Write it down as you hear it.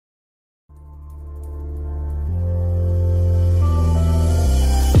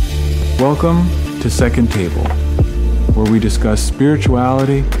Welcome to Second Table, where we discuss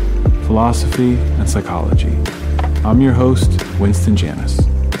spirituality, philosophy, and psychology. I'm your host, Winston Janis.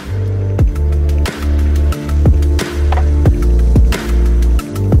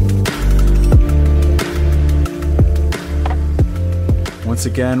 Once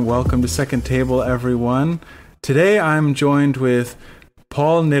again, welcome to Second Table, everyone. Today I'm joined with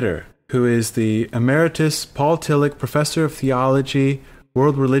Paul Knitter, who is the Emeritus Paul Tillich Professor of Theology,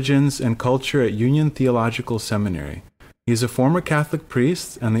 World Religions and Culture at Union Theological Seminary. He is a former Catholic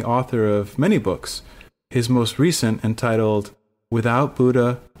priest and the author of many books, his most recent entitled, Without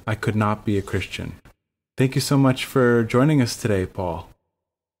Buddha, I Could Not Be a Christian. Thank you so much for joining us today, Paul.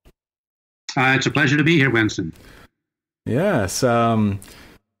 It's a pleasure to be here, Winston. Yes, we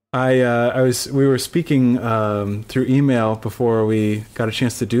were speaking through email before we got a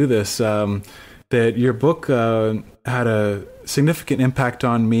chance to do this, that your book had a significant impact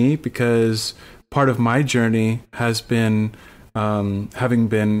on me because part of my journey has been having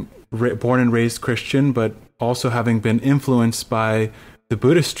been born and raised Christian, but also having been influenced by the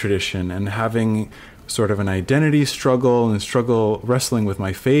Buddhist tradition and having sort of an identity struggle and wrestling with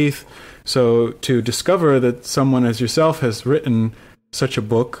my faith. So to discover that someone as yourself has written such a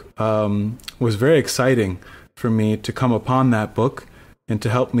book was very exciting for me to come upon that book and to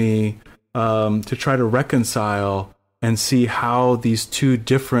help me to try to reconcile and see how these two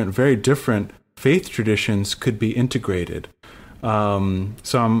very different faith traditions could be integrated.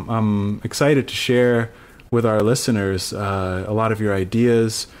 So I'm excited to share with our listeners a lot of your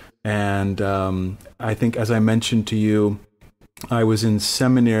ideas. And I think, as I mentioned to you, I was in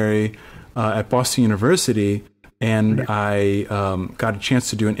seminary at Boston University, and I got a chance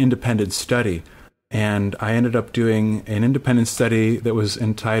to do an independent study. And I ended up doing an independent study that was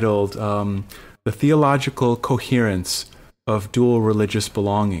entitled The Theological Coherence of Dual Religious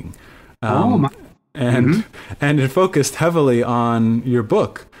Belonging. And it focused heavily on your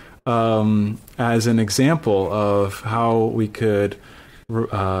book as an example of how we could,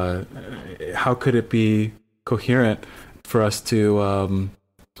 how could it be coherent for us to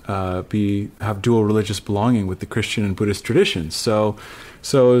have dual religious belonging with the Christian and Buddhist traditions. So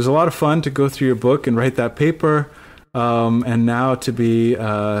it was a lot of fun to go through your book and write that paper, and now to be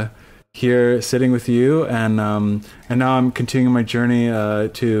here sitting with you, and now I'm continuing my journey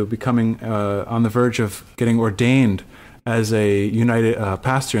to becoming on the verge of getting ordained as a United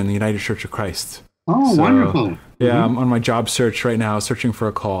pastor in the United Church of Christ. Oh, so, wonderful! Yeah, I'm on my job search right now, searching for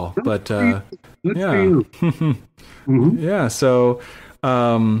a call. But Good for you. Yeah. So,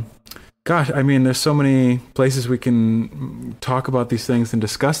 gosh, I mean, there's so many places we can talk about these things and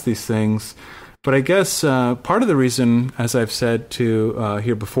discuss these things. But I guess part of the reason, as I've said to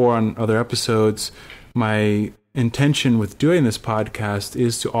here before on other episodes, my intention with doing this podcast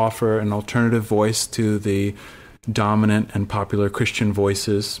is to offer an alternative voice to the dominant and popular Christian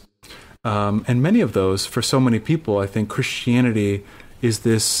voices. And many of those, for so many people, I think Christianity is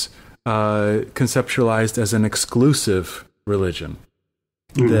this conceptualized as an exclusive religion.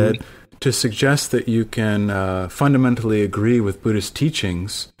 That to suggest that you can fundamentally agree with Buddhist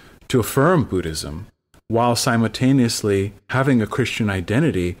teachings to affirm Buddhism while simultaneously having a Christian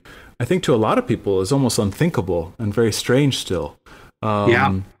identity, I think to a lot of people is almost unthinkable and very strange still.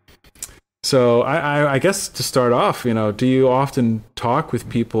 So I guess to start off, do you often talk with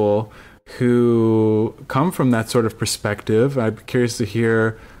people who come from that sort of perspective? I'd be curious to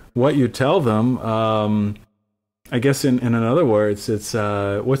hear what you tell them. I guess in other words, it's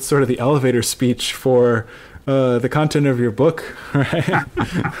what's sort of the elevator speech for the content of your book, right?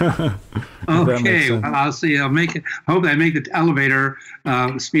 Okay, well, I'll see. Hope I make the elevator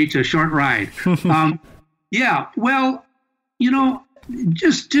speech a short ride. Yeah, well,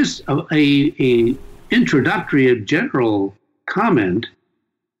 just a introductory, general comment.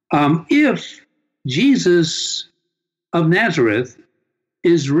 If Jesus of Nazareth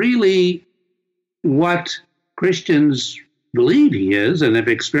is really what Christians believe he is and have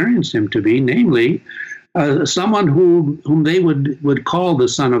experienced him to be, namely someone whom they would call the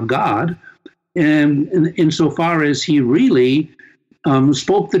Son of God, and insofar as he really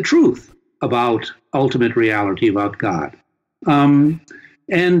spoke the truth about ultimate reality about God. And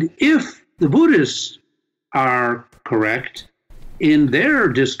if the Buddhists are correct in their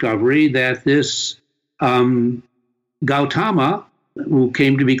discovery that this Gautama, who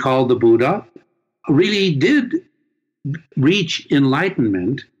came to be called the Buddha, really did reach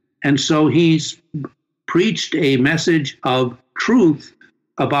enlightenment, and so he's preached a message of truth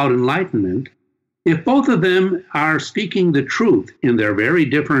about enlightenment. If both of them are speaking the truth in their very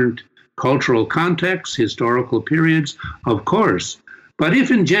different cultural contexts, historical periods, of course, But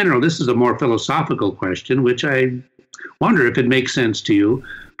if in general, this is a more philosophical question, which I wonder if it makes sense to you,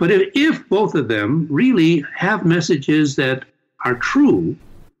 but if both of them really have messages that are true,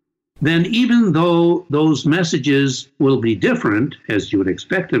 then even though those messages will be different, as you would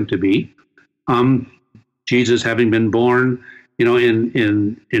expect them to be, Jesus having been born,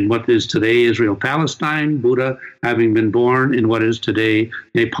 in what is today Israel-Palestine, Buddha having been born in what is today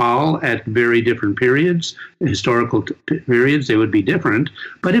Nepal at very different periods, historical periods, they would be different.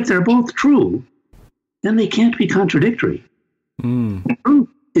 But if they're both true, then they can't be contradictory. Truth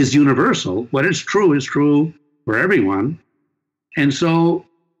is universal. What is true for everyone. And so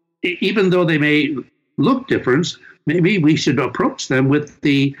even though they may look different, maybe we should approach them with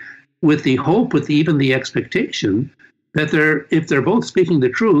the hope, with even the expectation that if they're both speaking the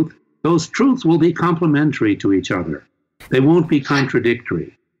truth, those truths will be complementary to each other. They won't be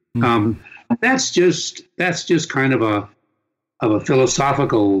contradictory. That's just kind of a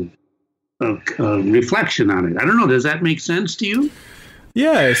philosophical reflection on it. I don't know. Does that make sense to you?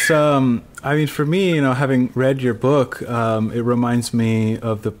 Yes. I mean, for me, having read your book, it reminds me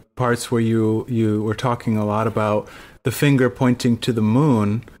of the parts where you were talking a lot about the finger pointing to the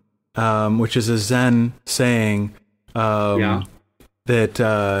moon, which is a Zen saying that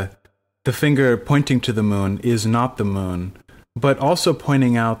the finger pointing to the moon is not the moon, but also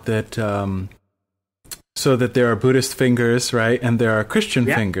pointing out that so that there are Buddhist fingers, right, and there are Christian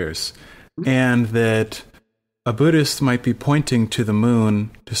fingers, and that a Buddhist might be pointing to the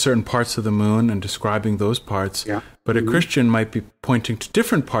moon, to certain parts of the moon and describing those parts, but a Christian might be pointing to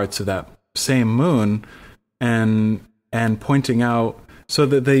different parts of that same moon and pointing out, so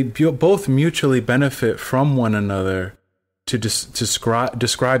that they both mutually benefit from one another to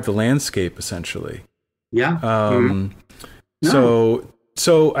describe the landscape, essentially.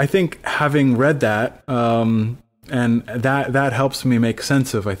 So I think having read that, and that helps me make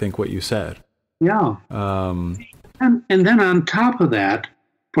sense of, I think, what you said. And then on top of that,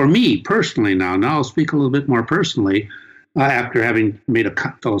 for me personally, now I'll speak a little bit more personally after having made a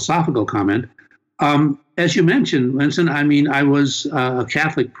philosophical comment. As you mentioned, Winston, I mean, I was a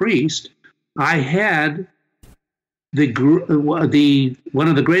Catholic priest. I had one of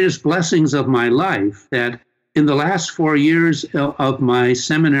the greatest blessings of my life, that in the last 4 years of my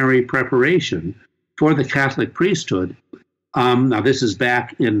seminary preparation for the Catholic priesthood, now this is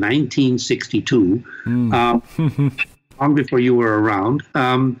back in 1962, long before you were around.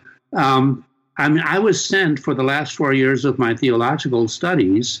 I mean, I was sent for the last 4 years of my theological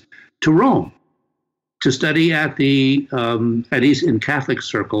studies to Rome to study at least in Catholic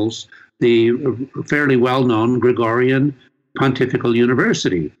circles, the fairly well-known Gregorian Pontifical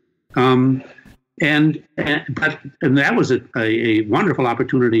University. And that was a wonderful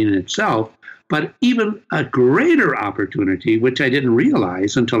opportunity in itself, but even a greater opportunity, which I didn't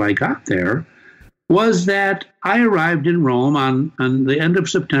realize until I got there, was that I arrived in Rome on the end of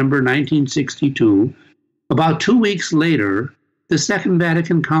September 1962. About 2 weeks later, the Second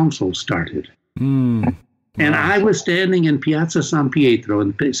Vatican Council started. And I was standing in Piazza San Pietro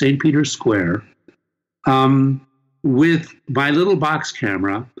in St. Peter's Square with my little box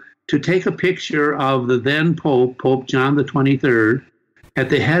camera to take a picture of the then Pope, Pope John the 23rd, at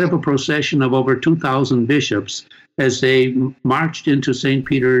the head of a procession of over 2,000 bishops as they marched into St.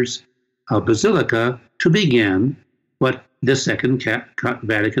 Peter's Basilica to begin the Second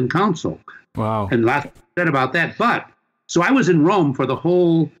Vatican Council. Wow. And lots said about that. But so I was in Rome for the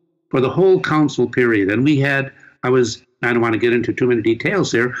whole council period, and I don't want to get into too many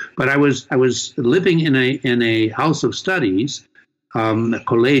details here, but I was living in a house of studies, a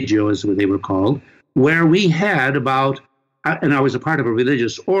collegio is what they were called, where we had and I was a part of a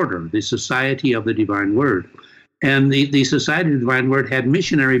religious order, the Society of the Divine Word. And the Society of the Divine Word had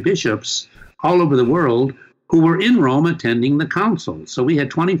missionary bishops all over the world who were in Rome attending the council. So we had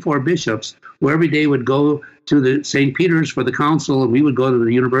 24 bishops who every day would go to the St. Peter's for the council, and we would go to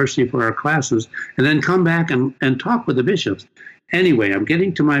the university for our classes, and then come back and talk with the bishops. Anyway, I'm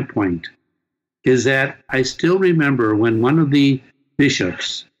getting to my point, is that I still remember when one of the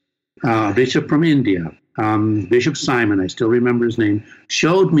bishops, bishop from India, Bishop Simon, I still remember his name,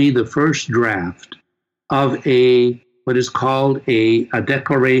 showed me the first draft of what is called a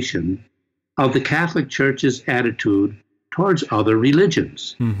declaration of the Catholic Church's attitude towards other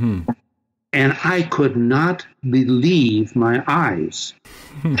religions. And I could not believe my eyes,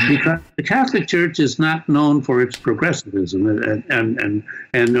 because the Catholic Church is not known for its progressivism and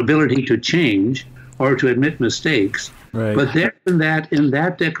ability to change or to admit mistakes. Right. But there in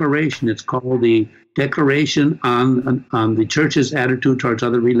that declaration, it's called the Declaration on the Church's attitude towards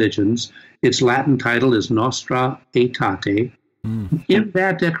other religions. Its Latin title is Nostra Aetate, In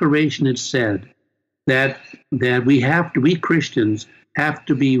that declaration, it said that we Christians have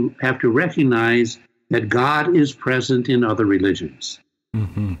to recognize that God is present in other religions.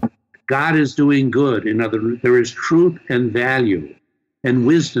 Mm-hmm. God is doing good there is truth and value and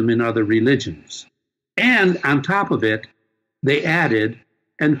wisdom in other religions. And on top of it, they added,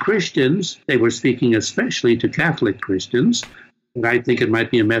 and Christians, they were speaking especially to Catholic Christians, and I think it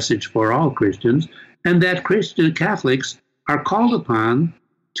might be a message for all Christians, and that Christian Catholics are called upon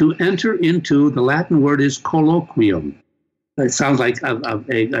to enter into, the Latin word is colloquium. It sounds like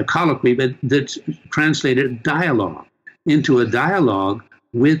a colloquy, but that's translated dialogue, into a dialogue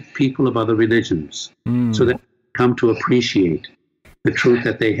with people of other religions, so that they come to appreciate the truth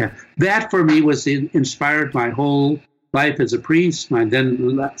that they have. That for me was inspired my whole life as a priest,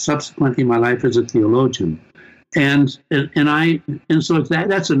 subsequently my life as a theologian, and so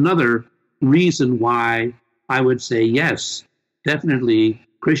that's another reason why I would say yes, definitely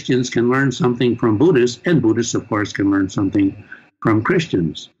Christians can learn something from Buddhists, and Buddhists, of course, can learn something from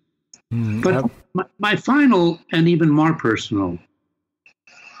Christians. But my final and even more personal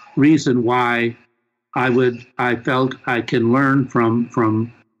reason why I felt I can learn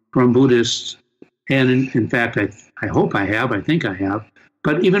from Buddhists, and in fact, I hope I think I have,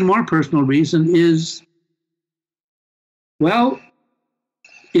 but even more personal reason is, well,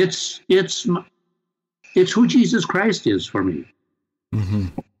 it's who Jesus Christ is for me. Mm-hmm.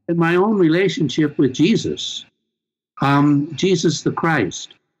 In my own relationship with Jesus, Jesus the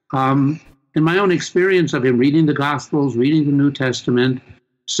Christ, in my own experience of him reading the Gospels, reading the New Testament,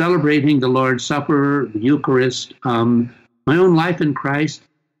 celebrating the Lord's Supper, the Eucharist, my own life in Christ,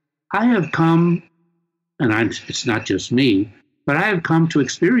 I have come, and it's not just me, but I have come to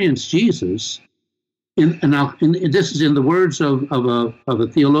experience Jesus. And this is in the words of a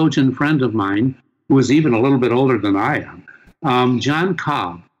theologian friend of mine, who is even a little bit older than I am, John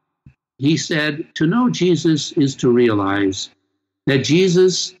Cobb. He said, to know Jesus is to realize that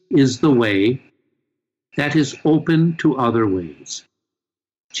Jesus is the way that is open to other ways.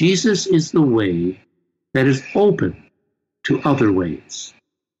 Jesus is the way that is open to other ways.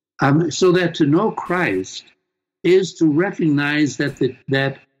 So that to know Christ is to recognize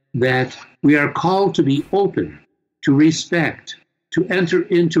that we are called to be open, to respect, to enter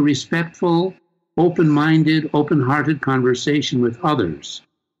into respectful, open-minded, open-hearted conversation with others.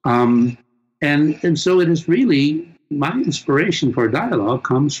 And so it is really, my inspiration for dialogue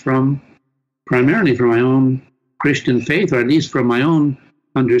comes primarily from my own Christian faith, or at least from my own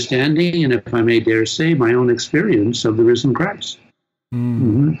understanding, and if I may dare say, my own experience of the risen Christ.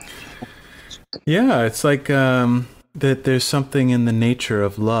 Mm-hmm. Yeah, it's like that there's something in the nature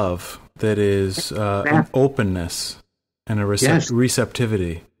of love that is an openness and a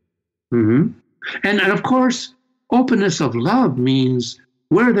receptivity. Mm-hmm. And of course, openness of love means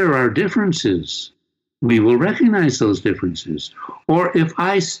where there are differences, we will recognize those differences. Or if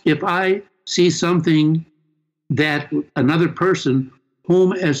I see something that another person,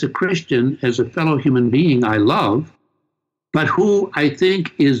 whom as a Christian, as a fellow human being, I love, but who I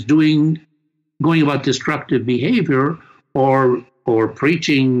think is going about destructive behavior or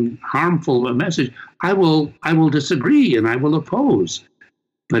preaching harmful message, I will disagree and I will oppose,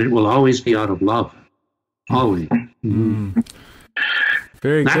 but it will always be out of love, always. Mm-hmm.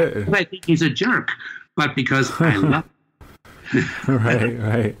 Very Not good. because I think he's a jerk, but because I love him.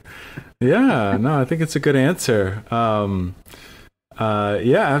 Right. Yeah, no, I think it's a good answer. Yeah,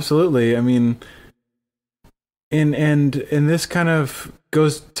 absolutely. I mean, and this kind of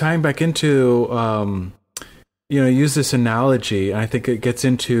goes tying back into, use this analogy. I think it gets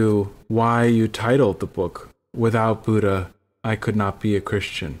into why you titled the book, Without Buddha, I Could Not Be a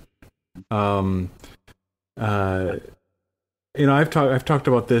Christian. I've talked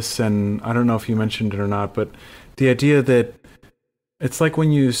about this, and I don't know if you mentioned it or not, but the idea that it's like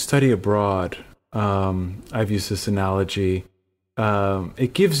when you study abroad, I've used this analogy,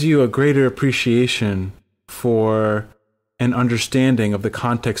 it gives you a greater appreciation for an understanding of the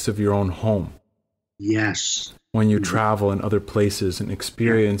context of your own home. Yes. When you travel in other places and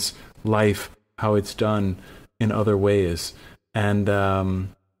experience life, how it's done in other ways. And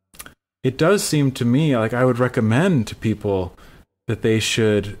it does seem to me like I would recommend to people that they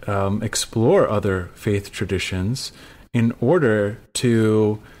should explore other faith traditions in order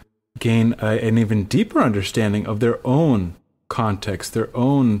to gain an even deeper understanding of their own context, their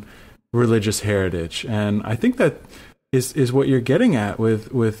own religious heritage. And I think that is what you're getting at with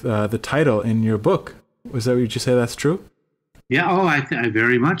the title in your book. Was that what you just say? That's true? Yeah. Oh, I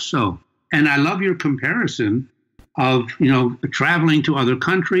very much so. And I love your comparison of, traveling to other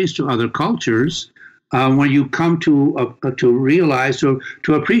countries, to other cultures, when you come to realize, to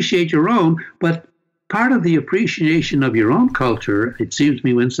appreciate your own. But part of the appreciation of your own culture, it seems to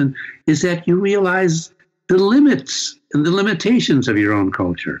me, Winston, is that you realize the limits and the limitations of your own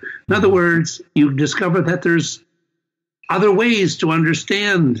culture. In other words, you discover that there's other ways to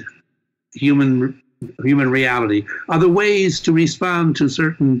understand human reality, other ways to respond to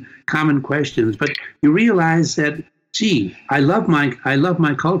certain common questions. But you realize that, gee, I love my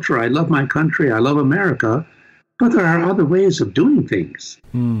culture, I love my country, I love America, but there are other ways of doing things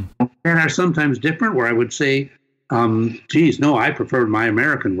that are sometimes different, where I would say, geez, no, I prefer my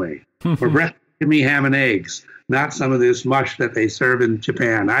American way. For breakfast, give me ham and eggs, not some of this mush that they serve in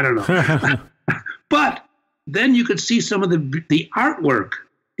Japan. I don't know. But then you could see some of the artwork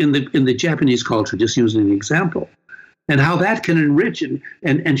in the Japanese culture, just using an example, and how that can enrich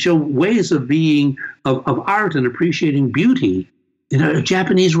and show ways of being of art and appreciating beauty in a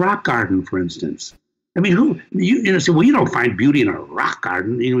Japanese rock garden, for instance. I mean, you say, well, you don't find beauty in a rock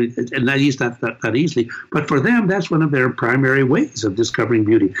garden, and at least not that easily. But for them, that's one of their primary ways of discovering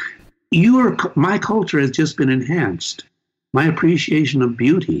beauty. My culture has just been enhanced. My appreciation of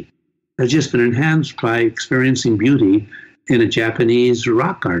beauty has just been enhanced by experiencing beauty in a Japanese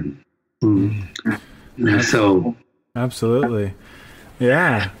rock garden. So, absolutely,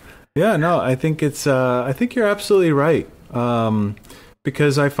 yeah. No, I think it's. I think you're absolutely right.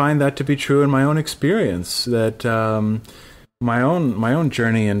 Because I find that to be true in my own experience. That my own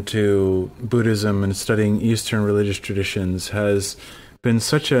journey into Buddhism and studying Eastern religious traditions has been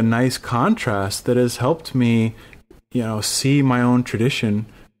such a nice contrast that has helped me, see my own tradition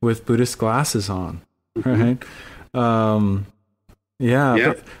with Buddhist glasses on, right? But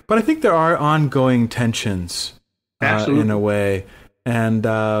I think there are ongoing tensions in a way, and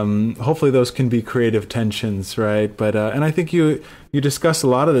hopefully those can be creative tensions, right? But and I think you discuss a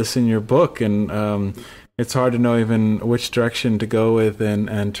lot of this in your book, and it's hard to know even which direction to go with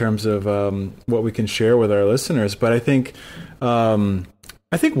in terms of what we can share with our listeners. But I think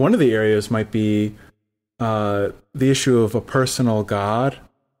one of the areas might be the issue of a personal God.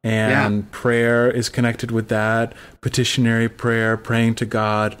 And prayer is connected with that. Petitionary prayer, praying to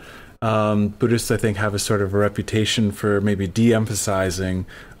God. Buddhists, I think, have a sort of a reputation for maybe de-emphasizing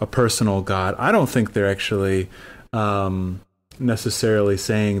a personal God. I don't think they're actually necessarily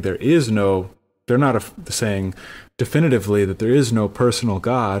saying they're not saying definitively that there is no personal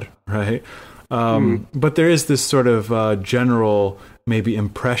God, right? But there is this sort of general maybe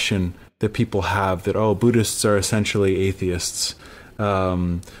impression that people have that, Buddhists are essentially atheists.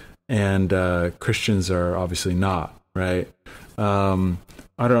 And Christians are obviously not, right?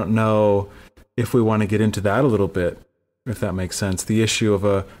 I don't know if we want to get into that a little bit, if that makes sense. The issue of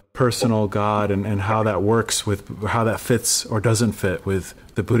a personal God and how that works with how that fits or doesn't fit with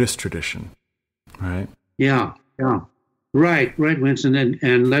the Buddhist tradition, right? Yeah. Right, Winston.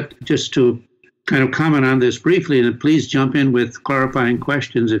 And just to kind of comment on this briefly, and please jump in with clarifying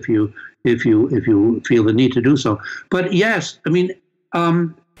questions if you feel the need to do so. But yes, I mean, I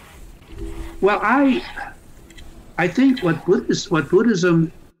think what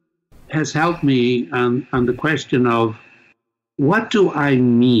Buddhism has helped me on the question of what do I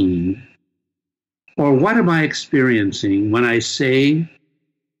mean, or what am I experiencing when I say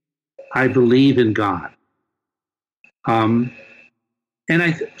I believe in God? And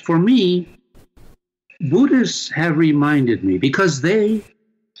for me, Buddhists have reminded me, because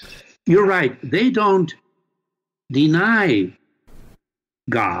you're right, they don't deny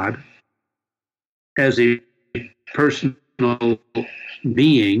God as a personal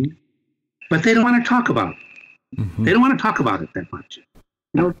being, but they don't want to talk about it. Mm-hmm. They don't want to talk about it that much.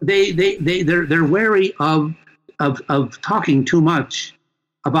 They're wary of talking too much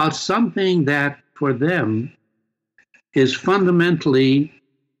about something that for them is fundamentally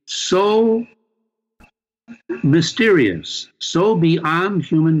so mysterious, so beyond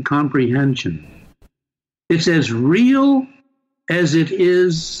human comprehension. It's as real as it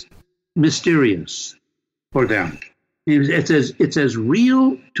is mysterious for them. It's as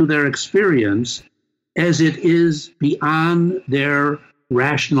real to their experience as it is beyond their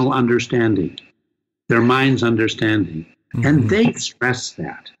rational understanding, their mind's understanding. Mm-hmm. And they stress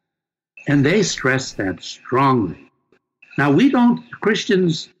that. And they stress that strongly. Now,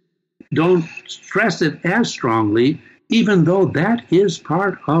 Christians don't stress it as strongly, even though that is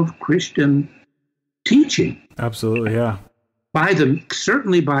part of Christian teaching. Absolutely, yeah.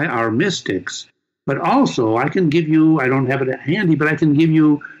 Certainly by our mystics, but also I can give you, I don't have it handy, but I can give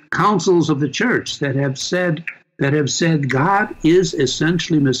you councils of the church that have said God is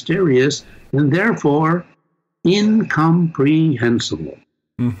essentially mysterious and therefore incomprehensible.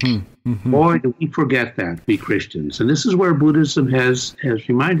 Boy, do we forget that, we Christians. And this is where Buddhism has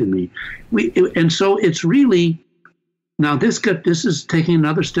reminded me. And so it's really, now this is taking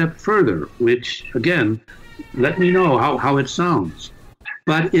another step further, which, again, let me know how it sounds.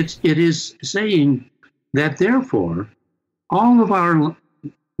 But it is saying that, therefore, all of our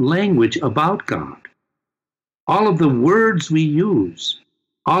language about God, all of the words we use,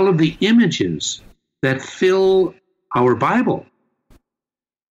 all of the images that fill our Bible,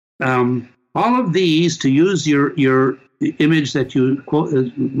 all of these, to use your image that you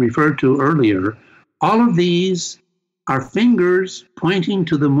referred to earlier, all of these are fingers pointing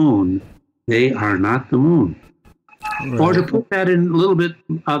to the moon. They are not the moon. Right. Or to put that in a little bit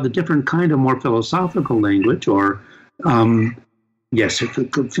of the different kind of more philosophical language, or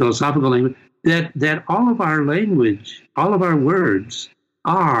philosophical language, that all of our language, all of our words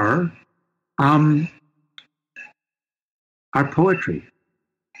are poetry.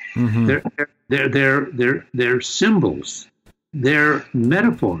 They're symbols. They're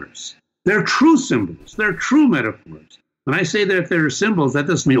metaphors. They're true symbols. They're true metaphors. When I say that they're symbols, that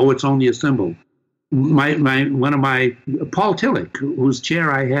doesn't mean, it's only a symbol. Paul Tillich, whose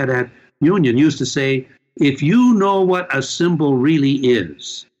chair I had at Union, used to say, if you know what a symbol really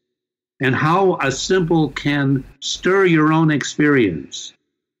is, and how a symbol can stir your own experience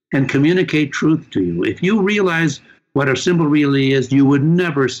and communicate truth to you, if you realize what a symbol really is, you would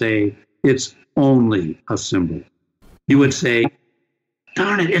never say it's only a symbol. You would say,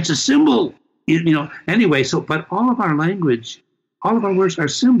 darn it, it's a symbol. Anyway, but all of our language, all of our words are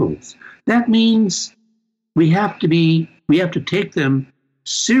symbols. That means we have to take them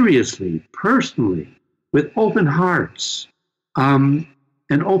seriously, personally, with open hearts and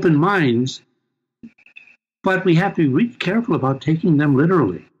open minds. But we have to be really careful about taking them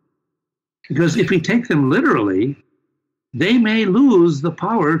literally. Because if we take them literally, they may lose the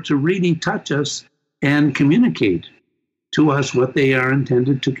power to really touch us and communicate to us what they are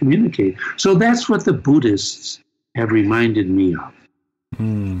intended to communicate. So that's what the Buddhists have reminded me of.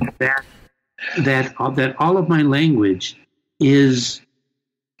 That all of my language is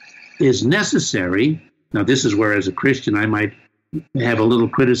necessary. Now, this is where, as a Christian, I might have a little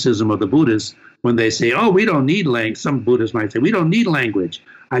criticism of the Buddhists when they say, we don't need language. Some Buddhists might say, we don't need language.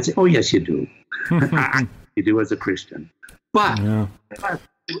 I'd say, yes, you do. You do as a Christian. But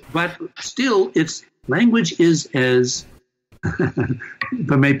still, language is as,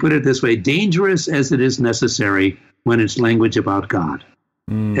 if I may put it this way, dangerous as it is necessary when it's language about God.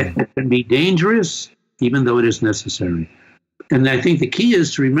 It can be dangerous, even though it is necessary. And I think the key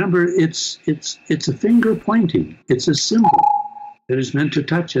is to remember it's a finger pointing. It's a symbol that is meant to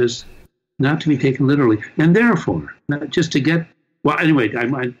touch us, not to be taken literally. And therefore, just to get, anyway,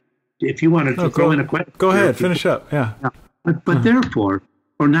 if you want to throw in a question. Go ahead, finish up, yeah. But therefore,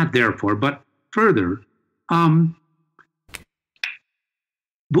 or not therefore, but further,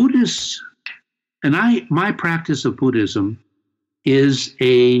 Buddhists, and my practice of Buddhism is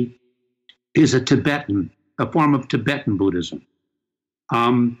a form of Tibetan Buddhism.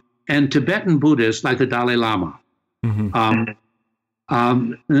 And Tibetan Buddhists, like the Dalai Lama,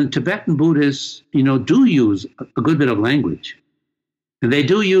 Tibetan Buddhists, do use a good bit of language. And they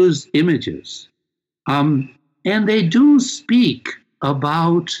do use images. And they do speak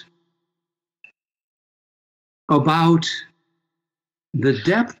about the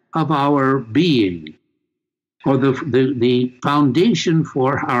depth of our being, or the foundation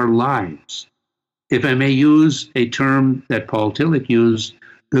for our lives. If I may use a term that Paul Tillich used,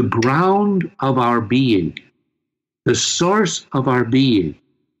 the ground of our being, the source of our being,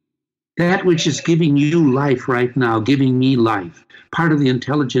 that which is giving you life right now, giving me life, part of the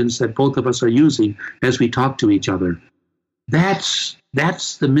intelligence that both of us are using as we talk to each other. That's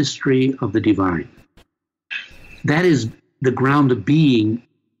the mystery of the divine. That is the ground of being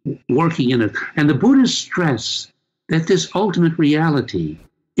working in it. And the Buddhists stress that this ultimate reality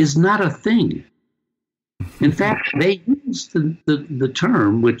is not a thing. In fact, they use the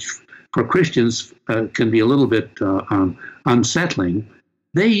term, which for Christians can be a little bit unsettling,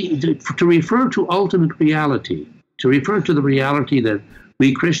 to refer to ultimate reality, to refer to the reality that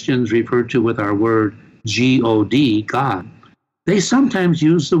we Christians refer to with our word G-O-D, God. They sometimes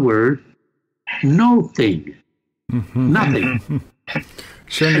use the word no thing, nothing.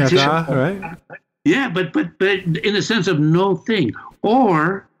 Shunyata, right? Yeah, but in the sense of no thing.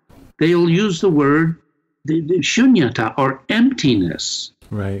 Or they'll use the word the shunyata, or emptiness.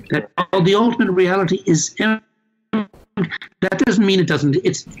 Right. That the ultimate reality is empty. That doesn't mean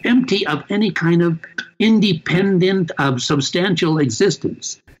it's empty of any kind of independent of substantial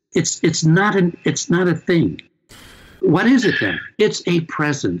existence. It's not a thing. what is it then? It's a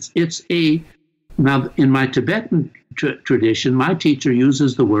presence. Now, in my Tibetan tradition, my teacher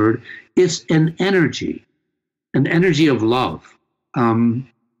uses the word, it's an energy of love.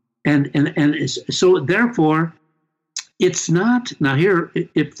 So therefore, it's not, now here,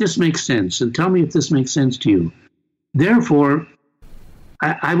 if this makes sense, and tell me if this makes sense to you. Therefore,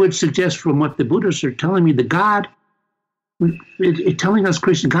 I would suggest from what the Buddhists are telling me, the God, telling us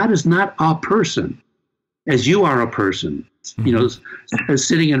Christians, God is not a person, as you are a person, you know,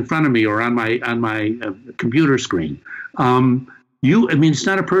 sitting in front of me or on my computer screen. It's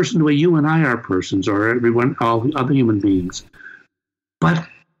not a person the way you and I are persons, or everyone, all other human beings. But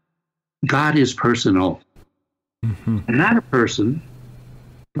God is personal. Not a person,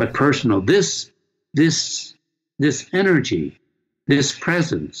 but personal. This energy, this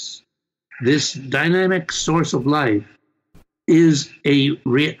presence, this dynamic source of life is a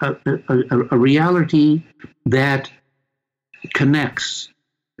reality that connects,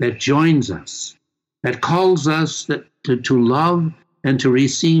 that joins us, that calls us to love and to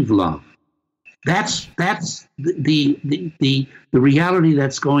receive love. That's the reality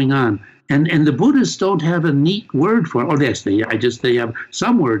that's going on. And the Buddhists don't have a neat word for it. Oh, yes, they have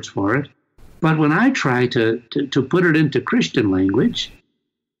some words for it. But when I try to put it into Christian language,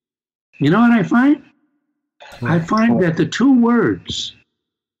 you know what I find? I find that the two words,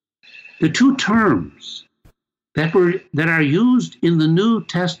 the two terms that are used in the New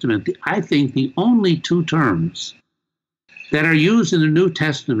Testament, I think the only two terms that are used in the New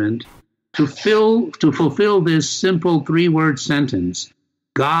Testament to fulfill this simple three-word sentence,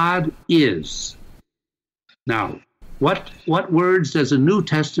 God is. Now, what words does the New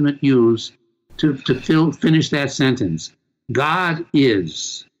Testament use to finish that sentence? God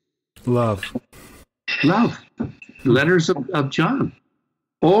is. Love. Letters of John,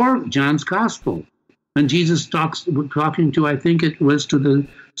 or John's Gospel. When Jesus talking to, I think it was to the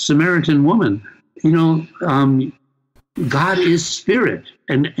Samaritan woman, God is spirit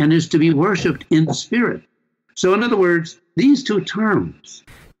and is to be worshipped in the spirit. So in other words, these two terms,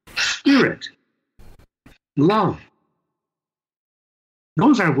 spirit, love,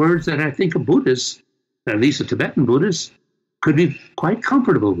 those are words that I think a Buddhist, at least a Tibetan Buddhist, could be quite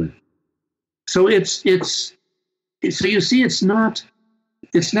comfortable with. So so you see, it's not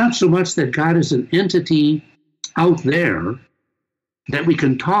so much that God is an entity out there that we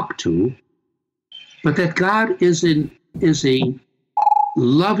can talk to, but that God is a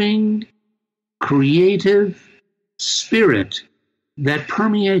loving, creative spirit that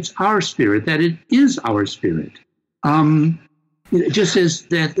permeates our spirit, that it is our spirit. It just says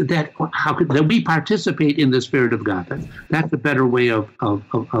that we participate in the Spirit of God. That's a better way of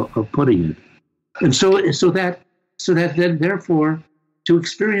putting it. And so that then therefore to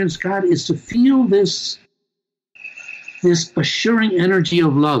experience God is to feel this assuring energy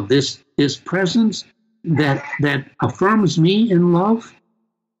of love, this presence that affirms me in love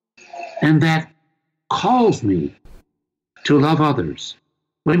and that calls me to love others.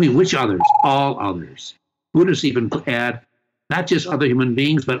 What do you mean, which others? All others. Buddhists even add not just other human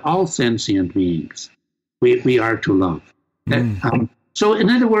beings, but all sentient beings. We are to love. So in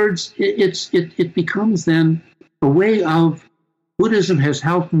other words, it becomes then a way of, Buddhism has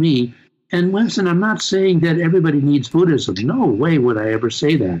helped me. And Winston, I'm not saying that everybody needs Buddhism. No way would I ever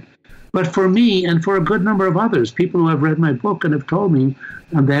say that. But for me and for a good number of others, people who have read my book and have told me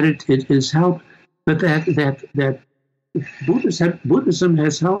that it has helped, but that Buddhism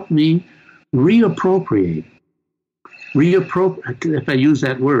has helped me reappropriate, if I use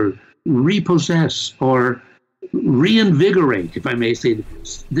that word, repossess or reinvigorate, if I may say,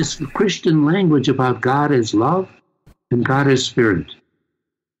 this Christian language about God as love and God as spirit.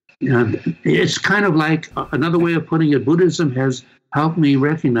 It's kind of like, another way of putting it, Buddhism has helped me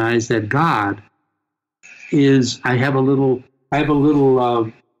recognize that God is, I have a little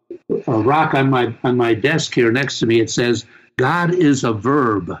rock on my desk here next to me. It says, God is a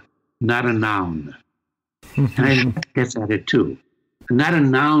verb, not a noun. And I guess at it too. Not a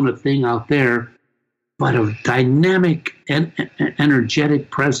noun, a thing out there, but a dynamic and energetic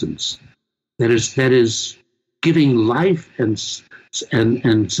presence that is giving life and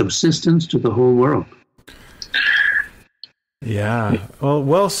subsistence to the whole world. Yeah.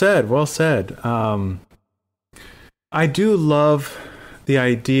 Well said. I do love the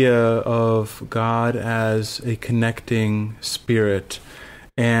idea of God as a connecting spirit,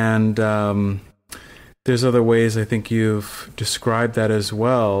 and there's other ways I think you've described that as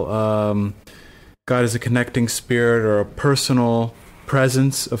well. God is a connecting spirit or a personal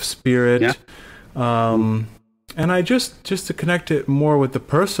presence of spirit. Yeah. And I just to connect it more with the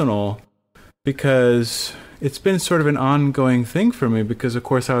personal, because it's been sort of an ongoing thing for me because, of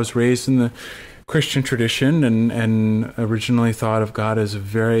course, I was raised in the Christian tradition and originally thought of God as a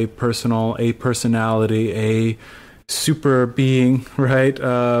very personal, a personality, a super being, right?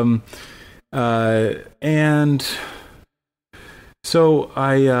 And so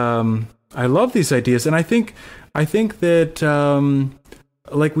I love these ideas, and I think that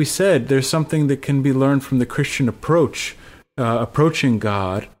like we said, there's something that can be learned from the Christian approach, approaching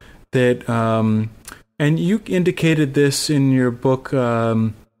God. That and you indicated this in your book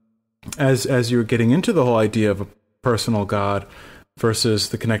as you were getting into the whole idea of a personal God versus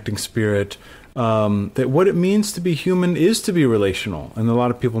the connecting spirit. That what it means to be human is to be relational, and a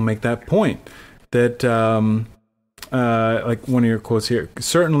lot of people make that point. That like one of your quotes here,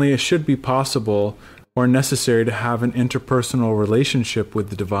 certainly it should be possible or necessary to have an interpersonal relationship with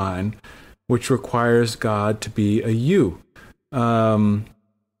the divine, which requires God to be a you. God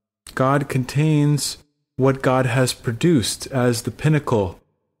contains what God has produced as the pinnacle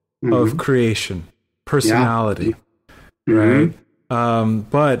of creation, personality, right?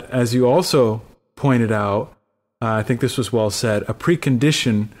 But as you also pointed out, I think this was well said, a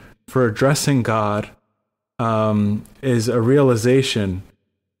precondition for addressing God is a realization,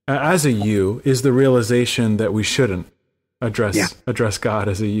 as a you, is the realization that we shouldn't address God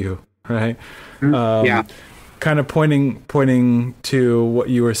as a you, right? Kind of pointing to what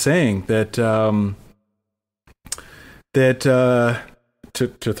you were saying, that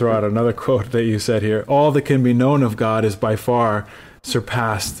to throw out another quote that you said here, all that can be known of God is by far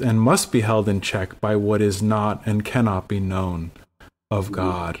surpassed and must be held in check by what is not and cannot be known of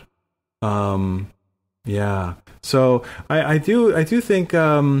God. So I do think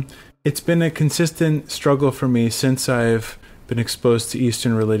it's been a consistent struggle for me since I've been exposed to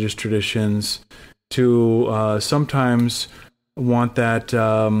Eastern religious traditions to sometimes want that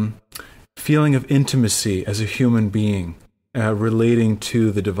feeling of intimacy as a human being, relating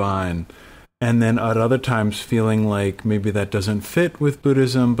to the divine, and then at other times feeling like maybe that doesn't fit with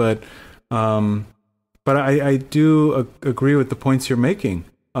Buddhism, but I do agree with the points you're making.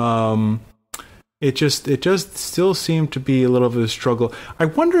 It just still seemed to be a little bit of a struggle. I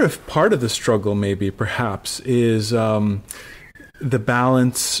wonder if part of the struggle maybe perhaps is the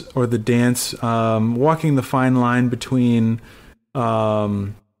balance or the dance, walking the fine line between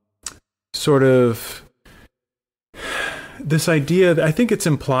sort of this idea that I think it's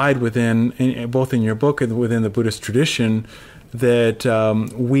implied within both in your book and within the Buddhist tradition that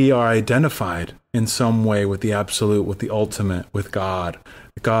we are identified in some way with the absolute, with the ultimate, with God.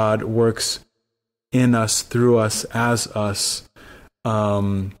 God works in us, through us, as us.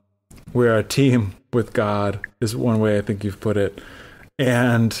 We're a team with God, is one way I think you've put it.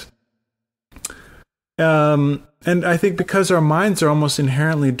 And I think because our minds are almost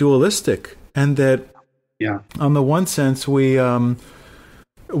inherently dualistic, and that on the one sense we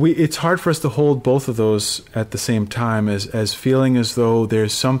it's hard for us to hold both of those at the same time, as feeling as though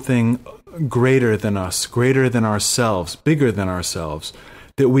there's something greater than us, greater than ourselves, bigger than ourselves,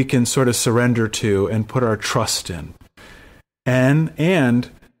 that we can sort of surrender to and put our trust in. And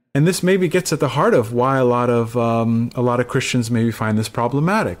this maybe gets at the heart of why a lot of Christians maybe find this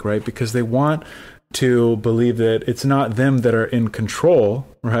problematic, right? Because they want to believe that it's not them that are in control,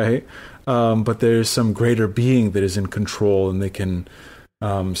 right? But there's some greater being that is in control, and they can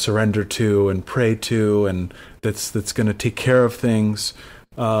surrender to and pray to, and that's going to take care of things.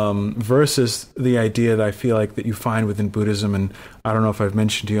 Versus the idea that I feel like that you find within Buddhism, and I don't know if I've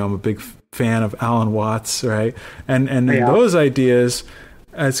mentioned to you, I'm a big fan of Alan Watts, right? And those ideas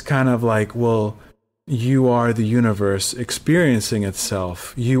as kind of like, well, you are the universe experiencing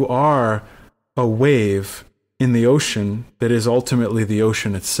itself. You are a wave in the ocean that is ultimately the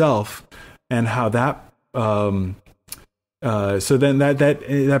ocean itself, and how that so then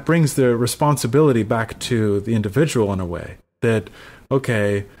that brings the responsibility back to the individual in a way that,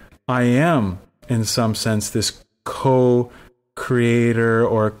 okay, I am in some sense this co-creator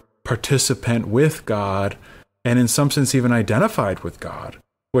or participant with God, and in some sense even identified with God,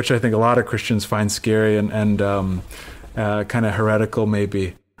 which I think a lot of Christians find scary and kind of heretical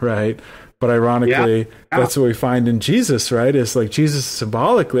maybe, right? But ironically, that's what we find in Jesus, right? It's like Jesus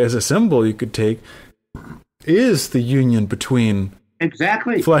symbolically, as a symbol you could take, is the union between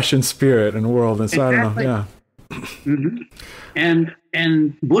flesh and spirit and world. And so I don't know, And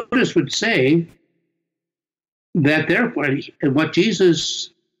Buddhists would say that therefore what Jesus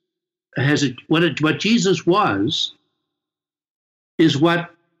was is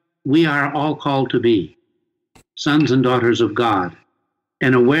what we are all called to be, sons and daughters of God,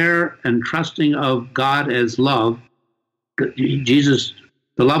 and aware and trusting of God as love. Jesus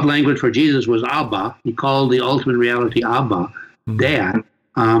the love language for Jesus was Abba. He called the ultimate reality Abba, Dad.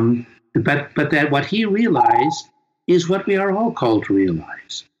 But that what he realized is what we are all called to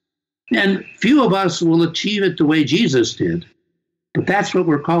realize. And few of us will achieve it the way Jesus did, but that's what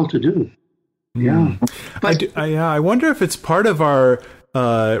we're called to do. Yeah. But I wonder if it's part of our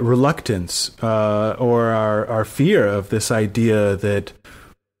reluctance or our fear of this idea that,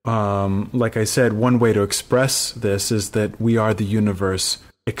 like I said, one way to express this is that we are the universe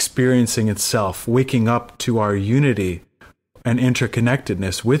experiencing itself, waking up to our unity and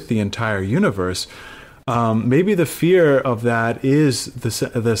interconnectedness with the entire universe. Maybe the fear of that is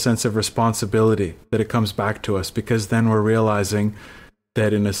the sense of responsibility that it comes back to us, because then we're realizing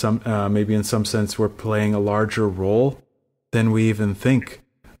that maybe in some sense we're playing a larger role than we even think.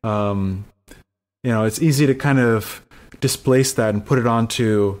 It's easy to kind of displace that and put it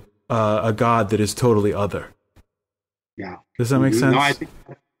onto a God that is totally other. Yeah. Does that make sense? No,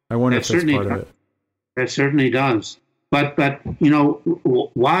 I wonder if that's part of it. That certainly does. But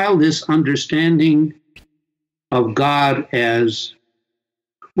while this understanding of God as,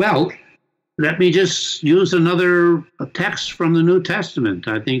 well, let me just use another text from the New Testament.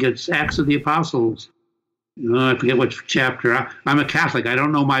 I think it's Acts of the Apostles. I forget which chapter. I'm a Catholic. I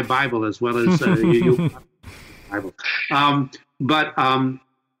don't know my Bible as well as you. Bible. But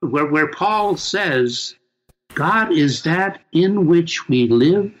where Paul says, God is that in which we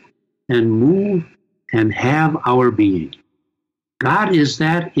live and move and have our being. God is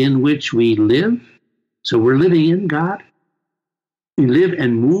that in which we live. So we're living in God. We live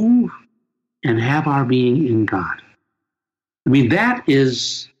and move and have our being in God. I mean,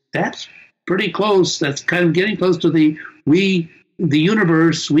 that's pretty close. That's kind of getting close to the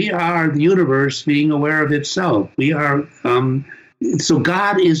universe. We are the universe being aware of itself. We are, so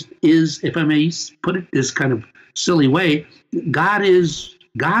God is, if I may put it this kind of silly way, God is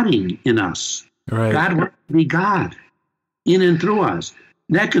Godding in us. Right. God wants to be God in and through us.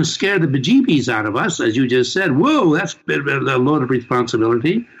 That can scare the bejeebies out of us, as you just said. Whoa, that's a load of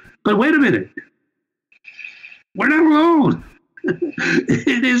responsibility. But wait a minute. We're not alone.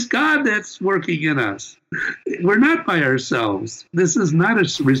 It is God that's working in us. We're not by ourselves. This is not a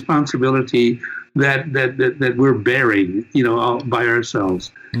responsibility that we're bearing, all by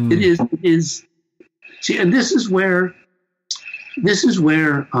ourselves. It is. See, and this is where,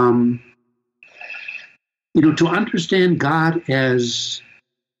 to understand God as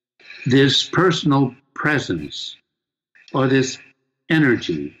this personal presence or this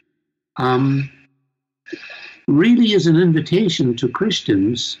energy, really is an invitation to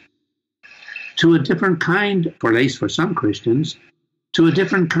Christians to a different kind, or at least for some Christians, to a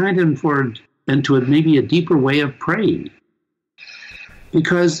different kind and to maybe a deeper way of praying.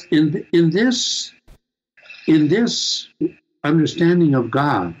 Because in this understanding of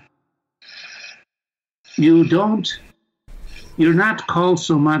God, you're not called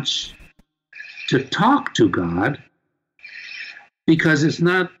so much to talk to God, because it's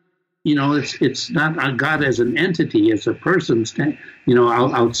not, it's not a God as an entity, as a person,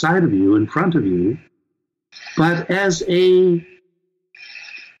 outside of you, in front of you, but as a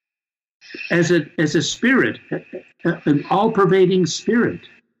spirit, an all-pervading spirit,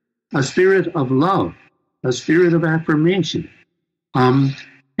 a spirit of love, a spirit of affirmation.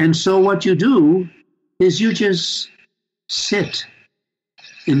 And so what you do is you just sit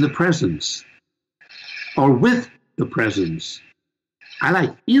in the presence, or with the presence. I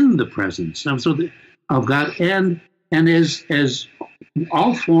like in the presence of God, and as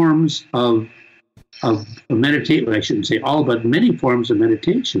all forms of meditation, I shouldn't say all, but many forms of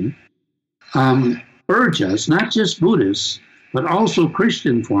meditation urge us, not just Buddhists, but also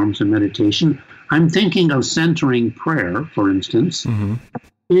Christian forms of meditation. I'm thinking of centering prayer, for instance,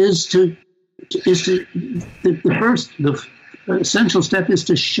 the essential step is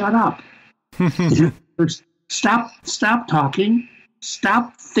to shut up. Stop talking.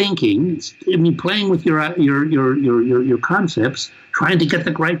 Stop thinking. Playing with your concepts, trying to get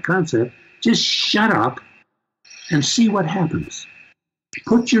the right concept. Just shut up and see what happens.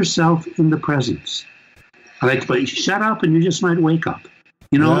 Put yourself in the presence. I like to play. Shut up, and you just might wake up.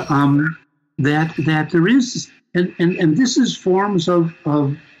 That there is, and this is forms of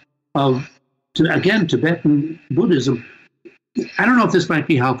Tibetan Buddhism. I don't know if this might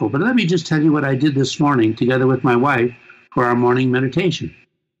be helpful, but let me just tell you what I did this morning together with my wife for our morning meditation.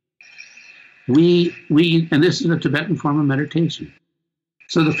 We and this is a Tibetan form of meditation.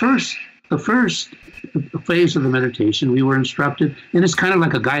 So the first phase of the meditation, we were instructed, and it's kind of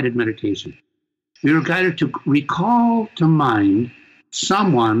like a guided meditation. We were guided to recall to mind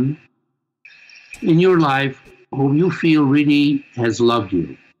someone in your life whom you feel really has loved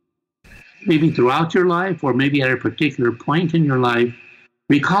you, maybe throughout your life or maybe at a particular point in your life,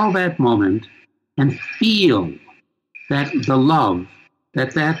 recall that moment and feel that the love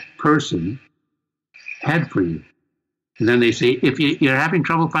that that person had for you. And then they say, if you're having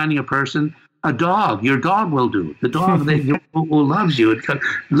trouble finding a person, a dog, your dog will do. The dog who loves you.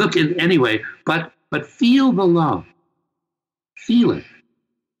 Look in anyway, but feel the love. Feel it.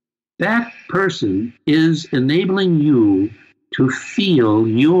 That person is enabling you to feel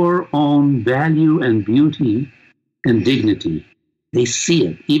your own value and beauty and dignity. They see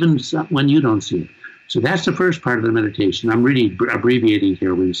it, even when you don't see it. So that's the first part of the meditation. I'm really abbreviating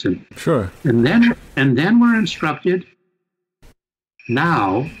here, Winston. Sure. And then we're instructed,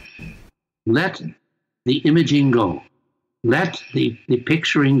 now let the imaging go. Let the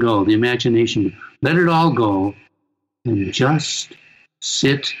picturing go, the imagination go. Let it all go and just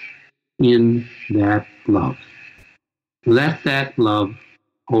sit in that love. Let that love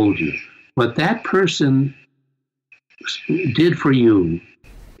hold you. What that person did for you,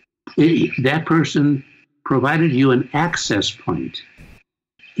 that person provided you an access point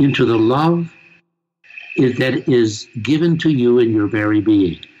into the love that is given to you in your very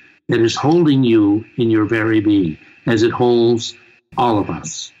being, that is holding you in your very being, as it holds all of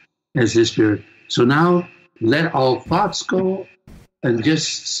us as this Spirit. So now let all thoughts go and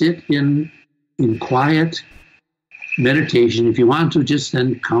just sit in quiet meditation. If you want to, just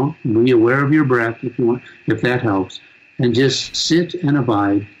then count, be aware of your breath if you want, if that helps, and just sit and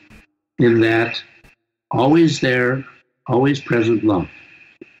abide in that always there, always present love.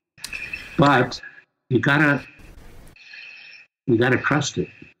 But you gotta trust it.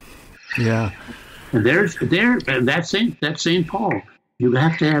 Yeah. And that's Saint Paul. You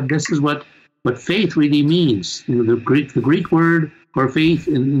have to have, this is what faith really means. You know, the Greek word for faith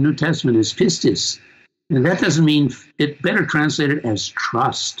in the New Testament is pistis. And that doesn't mean, it better translated as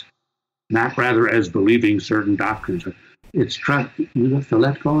trust, not rather as believing certain doctrines. It's trust. You have to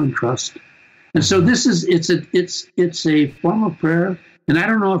let go and trust. And so this is, it's a form of prayer. And I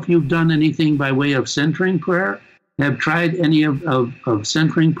don't know if you've done anything by way of centering prayer, have tried any of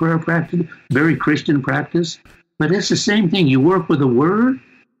centering prayer practice, very Christian practice, but it's the same thing. You work with a word,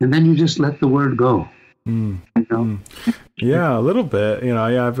 and then you just let the word go. You know? Yeah, a little bit. You know,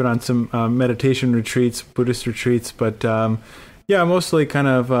 yeah, I've been on some meditation retreats, Buddhist retreats, but yeah, mostly kind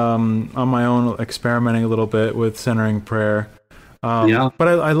of on my own, experimenting a little bit with centering prayer. But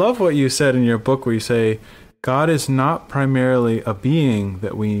I love what you said in your book, where you say, God is not primarily a being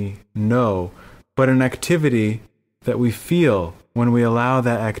that we know, but an activity that we feel when we allow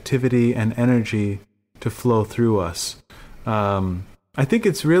that activity and energy to flow through us. I think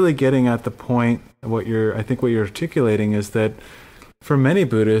it's really getting at the point, what you're articulating is that for many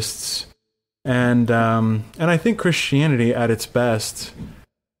Buddhists, and I think Christianity at its best,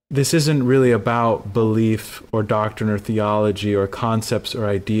 this isn't really about belief or doctrine or theology or concepts or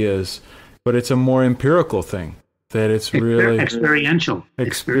ideas, but it's a more empirical thing. That it's really experiential,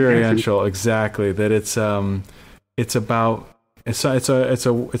 exactly. That it's a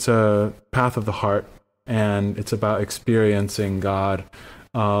path of the heart, and it's about experiencing God,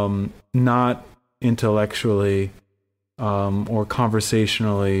 not intellectually or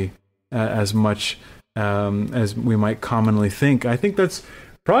conversationally as much as we might commonly think. I think that's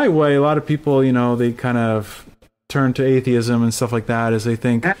probably why a lot of people, you know, they kind of turn to atheism and stuff like that, is they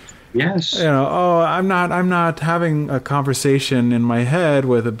think, yes, you know, oh, I'm not having a conversation in my head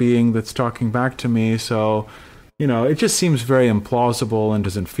with a being that's talking back to me, so, you know, it just seems very implausible and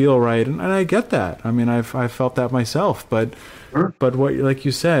doesn't feel right, and I get that. I mean, I've felt that myself, but sure. But what, like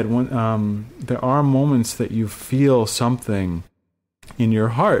you said, when there are moments that you feel something in your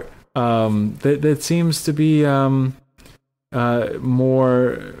heart that seems to be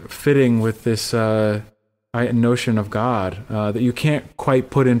more fitting with this notion of God, that you can't quite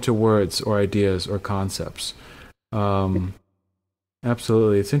put into words or ideas or concepts.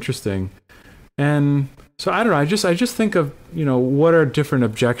 Absolutely, it's interesting. And so I don't know, I just think of, you know, what are different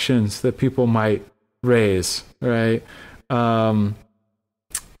objections that people might raise, right? I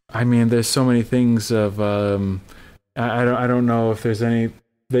mean, there's so many things of I don't know if there's any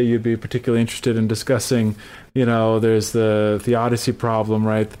that you'd be particularly interested in discussing. You know, there's the theodicy problem,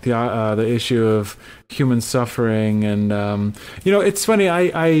 right? The issue of human suffering, and you know, it's funny.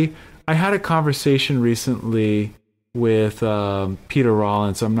 I had a conversation recently with Peter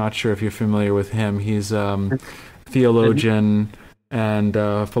Rollins. I'm not sure if you're familiar with him. He's theologian and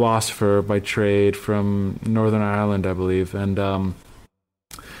philosopher by trade from Northern Ireland, I believe,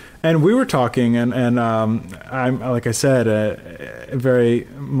 and we were talking, and I'm, like I said, very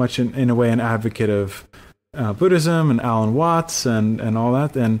much in a way an advocate of Buddhism and Alan Watts and all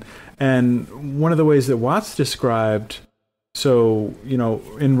that. And one of the ways that Watts described, so,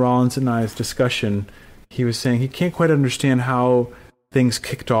 in Rollins and I's discussion, he was saying he can't quite understand how things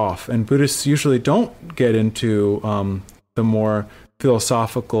kicked off. And Buddhists usually don't get into the more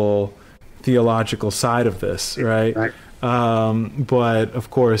philosophical, theological side of this, right? Right. But of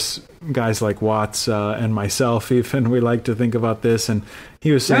course, guys like Watts and myself, even, we like to think about this. And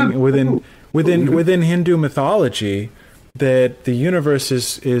he was saying within Hindu mythology that the universe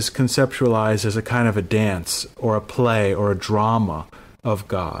is conceptualized as a kind of a dance or a play or a drama of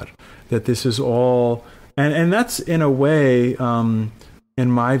God. That this is all, and that's in a way,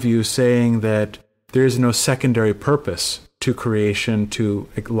 in my view, saying that there is no secondary purpose to creation, to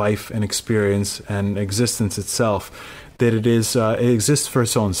life and experience and existence itself. That it exists for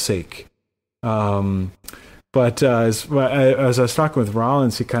its own sake. But as I was talking with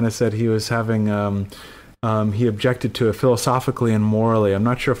Rollins, he kind of said he was having, he objected to it philosophically and morally. I'm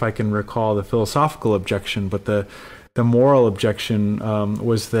not sure if I can recall the philosophical objection, but the moral objection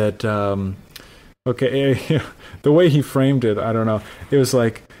was that, the way he framed it, I don't know. It was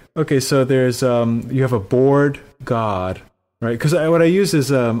like, okay, so there's, you have a bored God, right? Because what I use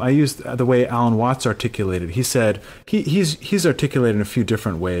is I used the way Alan Watts articulated. He said he's articulated in a few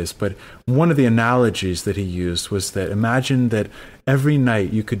different ways, but one of the analogies that he used was that imagine that every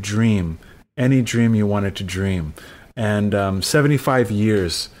night you could dream any dream you wanted to dream, and 75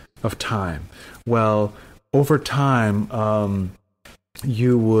 years of time. Well, over time,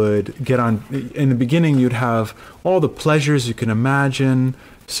 you would get on. In the beginning, you'd have all the pleasures you can imagine.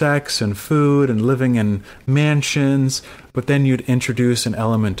 Sex and food and living in mansions, but then you'd introduce an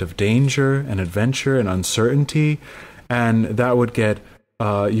element of danger and adventure and uncertainty, and that would get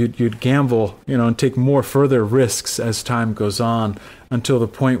you'd gamble, and take more further risks as time goes on, until the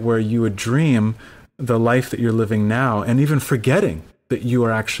point where you would dream the life that you're living now, and even forgetting that you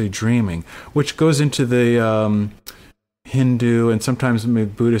are actually dreaming, which goes into the Hindu and sometimes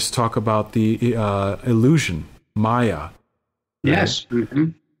Buddhists talk about the illusion, Maya. Yes.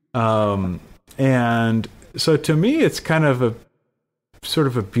 Mm-hmm. And so to me, it's kind of a sort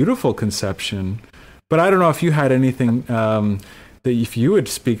of a beautiful conception, but I don't know if you had anything, that if you would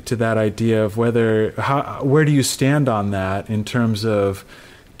speak to that idea of where do you stand on that in terms of,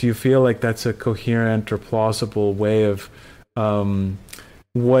 do you feel like that's a coherent or plausible way of,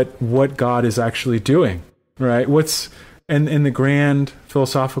 what God is actually doing, right? What's, and in the grand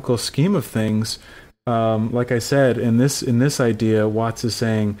philosophical scheme of things, like I said, in this idea, Watts is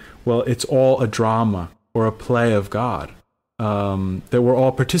saying, well, it's all a drama or a play of God, that we're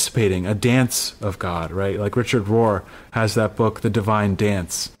all participating, a dance of God, right? Like Richard Rohr has that book, The Divine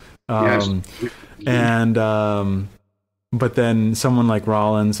Dance. Yes. And but then someone like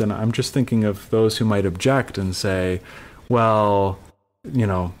Rollins, and I'm just thinking of those who might object and say, well,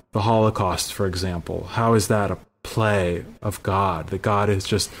 the Holocaust, for example, how is that a play of God? That God is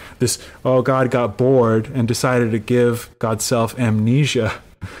just this, God got bored and decided to give God's self amnesia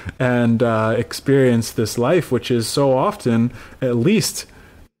and experience this life, which is so often at least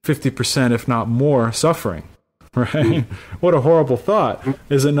 50%, if not more, suffering, right? What a horrible thought,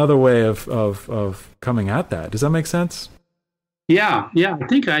 is another way of coming at that. Does that make sense? Yeah. I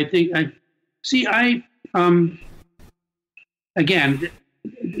think again,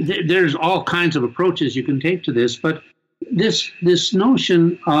 there's all kinds of approaches you can take to this, but this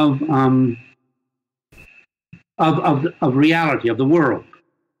notion of reality, of the world,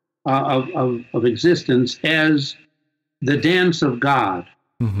 of existence as the dance of God.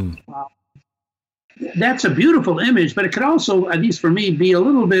 Mm-hmm. That's a beautiful image, but it could also, at least for me, be a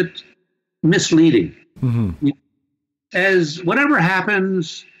little bit misleading. Mm-hmm. As whatever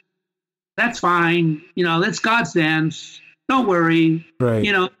happens, that's fine. That's God's dance. Don't worry. Right.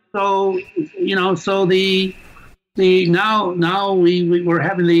 So the now we're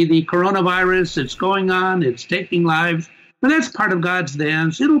having the coronavirus. It's going on. It's taking lives, but that's part of God's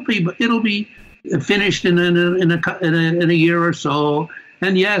dance. It'll be finished in a year or so.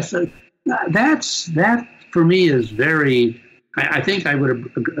 And yes, that for me is very. I think I would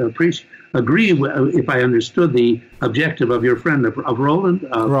agree if I understood the objective of your friend of Roland.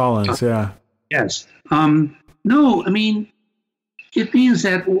 Rollins, yeah. Yes. No, I mean, it means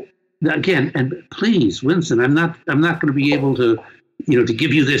that, again, and please, Winston, I'm not going to be able to, to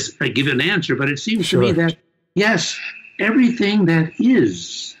give you an answer, but it seems to me that, yes, everything that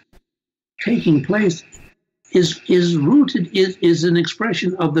is taking place is rooted, is an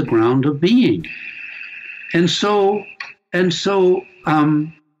expression of the ground of being. And so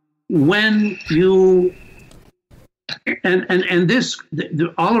when you And this,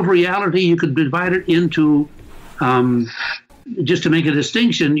 all of reality, you could divide it into, just to make a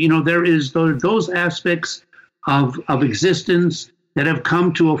distinction, there is those aspects of existence that have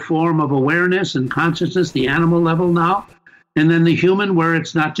come to a form of awareness and consciousness, the animal level now, and then the human, where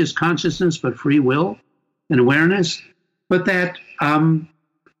it's not just consciousness, but free will and awareness, but that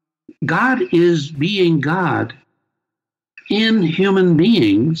God is being God in human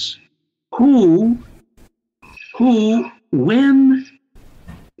beings who, when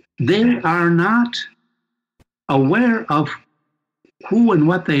they are not aware of who and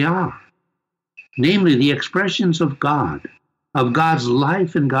what they are, namely the expressions of God, of God's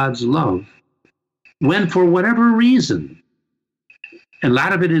life and God's love, when for whatever reason, and a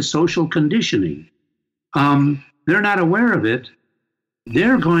lot of it is social conditioning, they're not aware of it,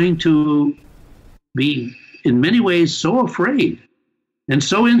 they're going to be in many ways so afraid and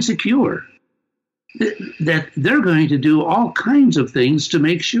so insecure that they're going to do all kinds of things to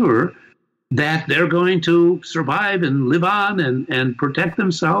make sure that they're going to survive and live on and protect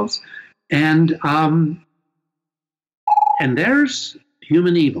themselves. And there's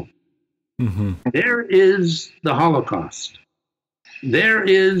human evil. Mm-hmm. There is the Holocaust. There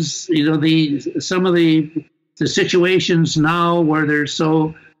is, some of the situations now where there's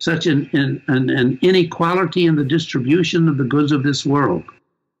such an inequality in the distribution of the goods of this world.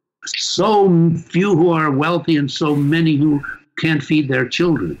 So few who are wealthy and so many who can't feed their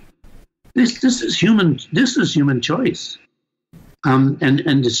children. This is human. This is human choice,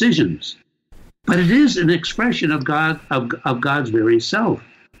 and decisions. But it is an expression of God, of God's very self.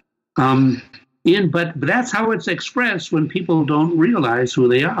 But that's how it's expressed when people don't realize who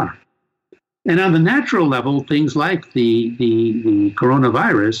they are. And on the natural level, things like the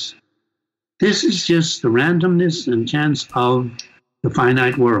coronavirus, this is just the randomness and chance of the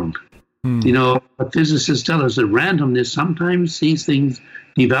finite world. Physicists tell us that randomness, sometimes these things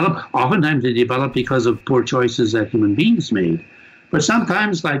develop, oftentimes they develop because of poor choices that human beings made. But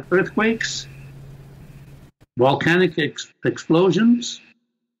sometimes, like earthquakes, volcanic explosions,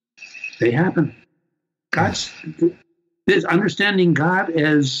 they happen. This understanding God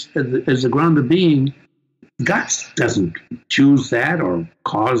as the ground of being, God doesn't choose that or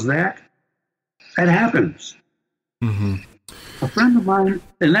cause that. That happens. Mm-hmm. A friend of mine,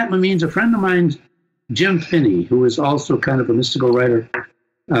 and that means a friend of mine, Jim Finney, who is also kind of a mystical writer,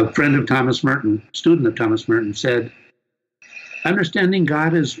 a friend of Thomas Merton, student of Thomas Merton, said, understanding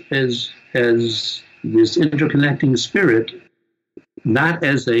God as this interconnecting spirit, not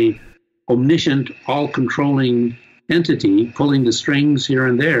as a omniscient, all-controlling entity pulling the strings here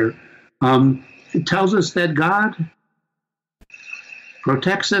and there, it tells us that God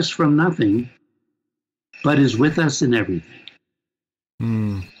protects us from nothing, but is with us in everything.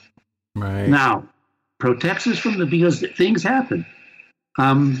 Right. Now, protects us because things happen.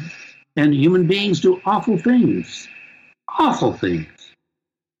 And human beings do awful things.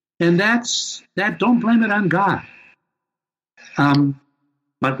 And that don't blame it on God.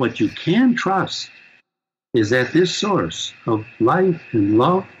 But what you can trust is that this source of life and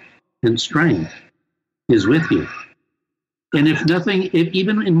love and strength is with you. And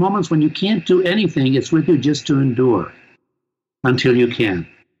even in moments when you can't do anything, it's with you just to endure until you can.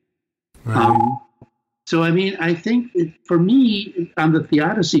 Right. So, I think for me, on the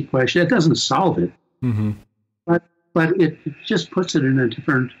theodicy question, it doesn't solve it, mm-hmm. but it just puts it in a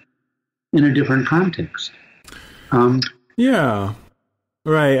different context. Yeah.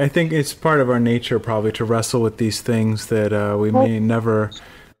 Right. I think it's part of our nature probably to wrestle with these things that we may never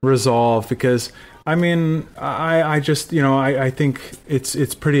resolve, because I just, I think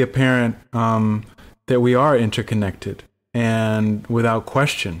it's pretty apparent that we are interconnected and without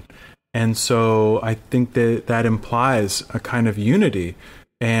question. And so I think that implies a kind of unity,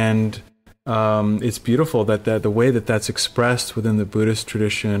 and it's beautiful that the way that's expressed within the Buddhist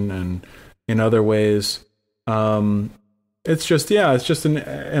tradition and in other ways. It's just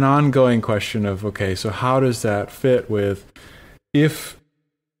an ongoing question of, okay, so how does that fit with if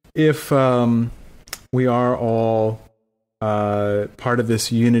we are all part of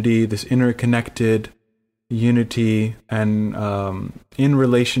this unity, this interconnected unity, and in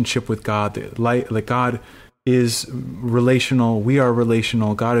relationship with God, like God is relational, we are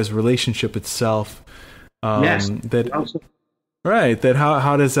relational, God is relationship itself. Yes. Right. That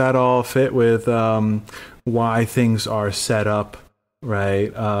how does that all fit with why things are set up,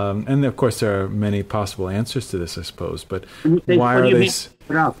 right? And of course, there are many possible answers to this, I suppose. But why are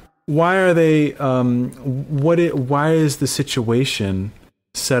they? Why is the situation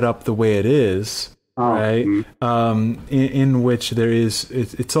set up the way it is? Right. In which there is,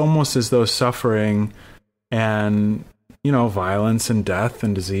 it's almost as though suffering and violence and death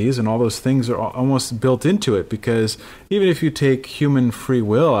and disease and all those things are almost built into it, because even if you take human free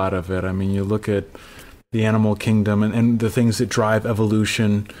will out of it, I mean, you look at the animal kingdom and the things that drive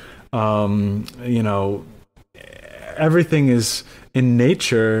evolution, everything is in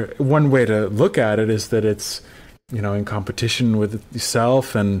nature. One way to look at it is that it's, in competition with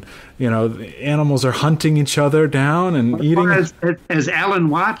itself, and, the animals are hunting each other down and eating. As Alan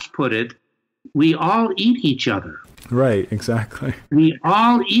Watts put it, we all eat each other. Right, exactly. We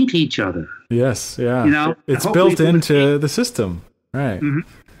all eat each other. Yes, yeah. It's built into the system, right? Mm-hmm.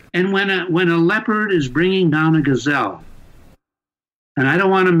 And when a leopard is bringing down a gazelle, and I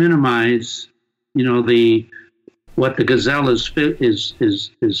don't want to minimize, what the gazelle is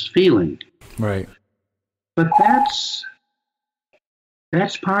feeling, right? But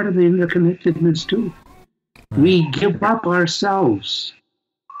that's part of the interconnectedness too. Right. We give up ourselves.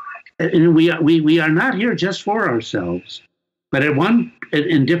 And we are not here just for ourselves, but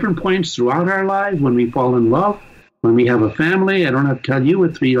in different points throughout our lives, when we fall in love, when we have a family, I don't have to tell you,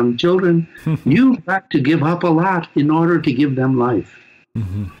 with 3 young children, you've got to give up a lot in order to give them life.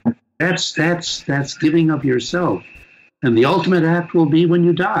 Mm-hmm. That's giving up yourself, and the ultimate act will be when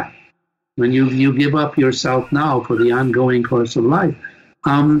you die, when you give up yourself now for the ongoing course of life.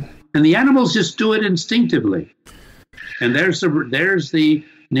 And the animals just do it instinctively, and there's the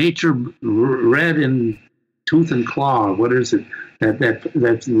nature red in tooth and claw. What is it?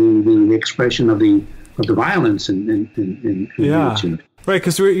 That's the expression of the violence in nature. Right,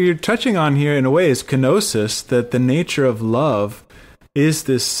 because you're touching on here in a way is kenosis, that the nature of love is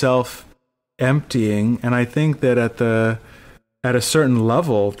this self-emptying, and I think that at a certain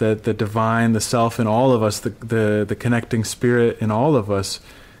level, that the divine, the self in all of us, the connecting spirit in all of us,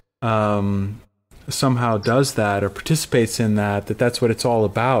 somehow does that or participates in that's what it's all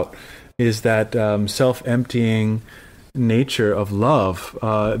about, is that self-emptying nature of love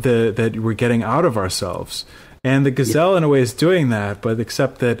that we're getting out of ourselves. And the gazelle in a way is doing that, but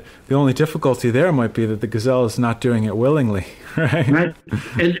except that the only difficulty there might be that the gazelle is not doing it willingly, right? Right.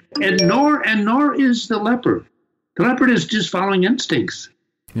 And nor is the leopard. The leopard is just following instincts.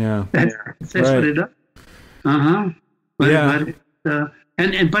 Yeah. That's right. What it does. Uh-huh. But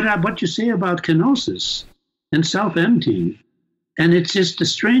what you say about kenosis and self-emptying, and it's just the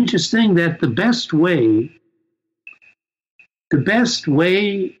strangest thing that the best way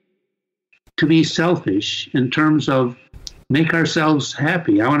to be selfish in terms of make ourselves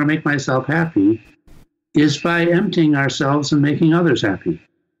happy, I want to make myself happy, is by emptying ourselves and making others happy.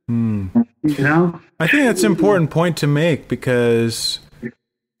 I think that's an important point to make, because,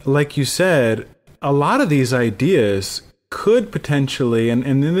 like you said, a lot of these ideas could potentially, and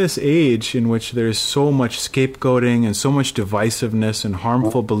in this age in which there's so much scapegoating and so much divisiveness and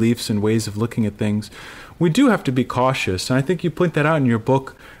harmful beliefs and ways of looking at things, we do have to be cautious. And I think you point that out in your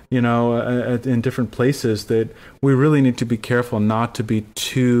book, in different places, that we really need to be careful not to be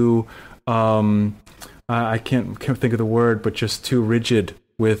too, I can't think of the word, but just too rigid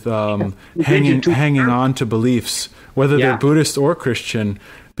with hanging on to beliefs, whether they're Buddhist or Christian,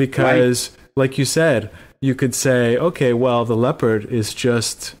 because, like you said, you could say, okay, well, the leopard is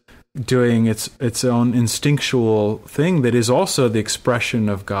just doing its own instinctual thing that is also the expression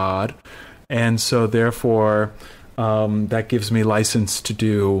of God, and so therefore that gives me license to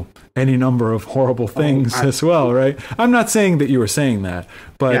do any number of horrible things as well, right? I'm not saying that you were saying that,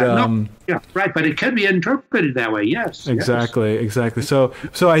 but right. But it can be interpreted that way. Yes, exactly. So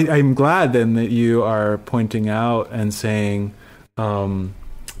I'm glad then that you are pointing out and saying, hopefully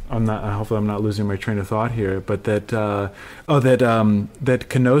I'm not losing my train of thought here, but that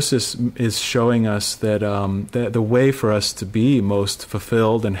kenosis is showing us that the way for us to be most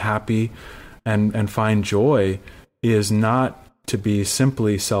fulfilled and happy and find joy is not to be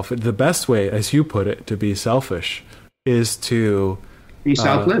simply selfish. The best way, as you put it, to be selfish is to be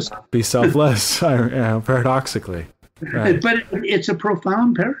selfless. Be selfless, paradoxically. Right. But it's a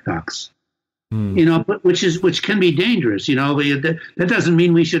profound paradox. Which can be dangerous. That doesn't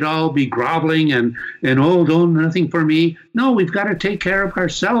mean we should all be groveling and don't nothing for me. No, we've got to take care of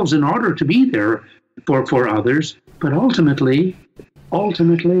ourselves in order to be there for others. But ultimately,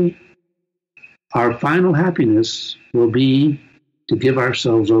 our final happiness will be to give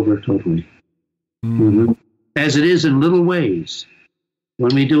ourselves over totally. Mm-hmm. As it is in little ways,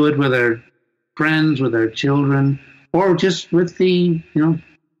 when we do it with our friends, with our children, or just with the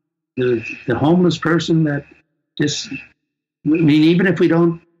homeless person that just, even if we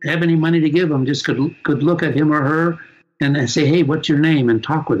don't have any money to give them, just could look at him or her and say, hey, what's your name? And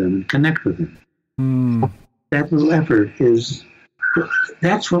talk with them and connect with them. That little effort is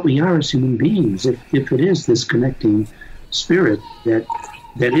that's what we are as human beings. If it is this connecting spirit that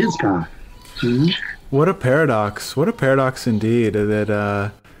is God. Mm-hmm. What a paradox! What a paradox indeed.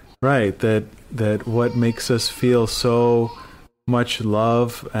 That right. That what makes us feel so much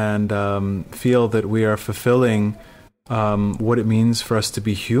love and feel that we are fulfilling what it means for us to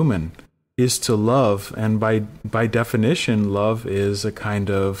be human is to love, and by definition, love is a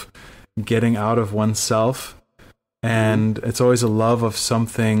kind of getting out of oneself, and it's always a love of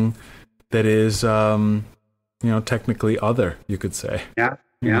something that is, technically other, you could say. Yeah,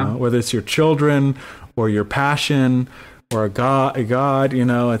 yeah. You know, whether it's your children or your passion or a God,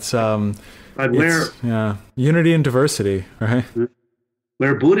 it's but unity and diversity, right?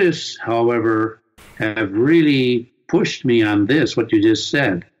 Where Buddhists, however, have really pushed me on this, what you just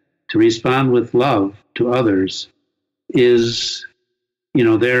said, to respond with love to others, is,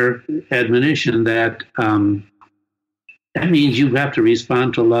 their admonition that that means you have to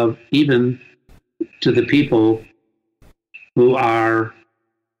respond to love even to the people who are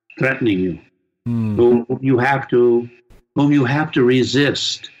threatening you, whom you have to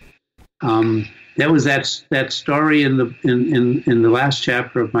resist. That was that story in the last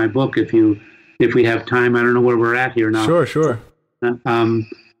chapter of my book. If we have time, I don't know where we're at here now. Sure.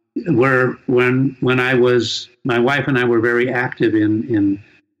 Where when my wife and I were very active in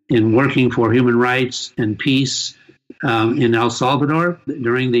working for human rights and peace in El Salvador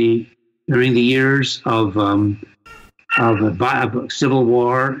during the years of civil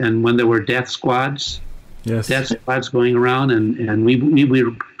war, and when there were death squads. Yes. Death squads going around, and we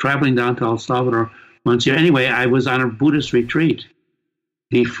were traveling down to El Salvador once a year. Anyway, I was on a Buddhist retreat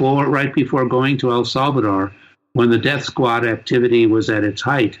right before going to El Salvador, when the death squad activity was at its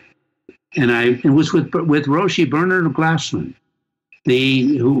height, and it was with Roshi Bernard Glassman,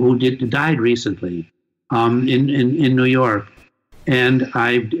 who died recently in New York. And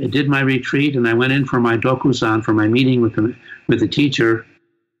I did my retreat, and I went in for my dokusan, for my meeting with the teacher,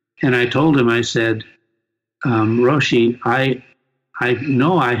 and I told him, I said, Roshi, I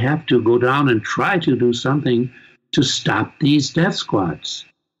know I have to go down and try to do something to stop these death squads,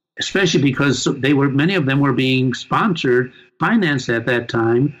 especially because many of them were being financed at that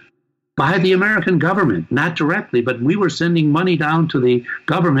time by the American government, not directly, but we were sending money down to the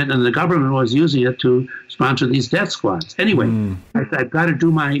government, and the government was using it to sponsor these death squads. Anyway, I've got to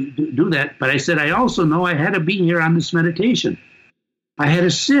do that, but I said, I also know I had to be here on this meditation. I had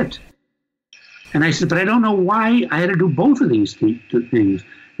to sit. And I said, but I don't know why I had to do both of these two things.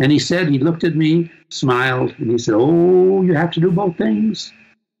 And he looked at me, smiled, and he said, oh, you have to do both things.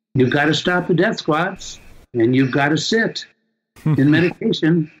 You've got to stop the death squads, and you've got to sit in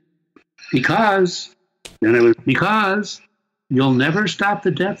meditation, because you'll never stop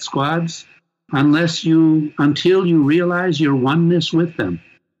the death squads until you realize your oneness with them.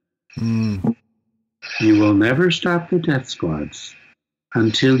 You will never stop the death squads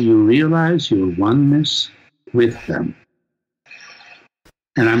until you realize your oneness with them.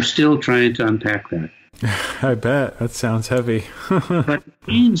 And I'm still trying to unpack that. I bet. That sounds heavy. But it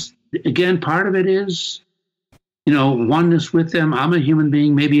means, again, part of it is, oneness with them. I'm a human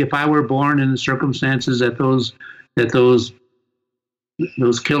being. Maybe if I were born in the circumstances that those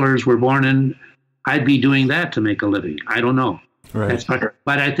killers were born in, I'd be doing that to make a living. I don't know. Right. That's part.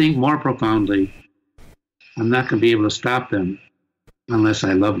 But I think more profoundly, I'm not going to be able to stop them unless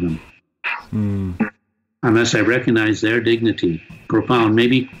I love them, unless I recognize their dignity, profound.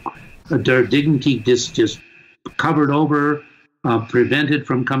 Maybe their dignity just covered over, prevented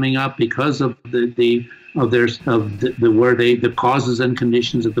from coming up because of the causes and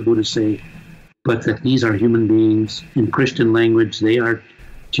conditions that the Buddhists say, but that these are human beings. In Christian language, they are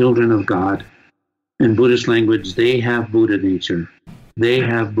children of God. In Buddhist language, they have Buddha nature.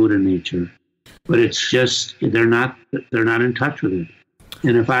 But it's just they're not in touch with it.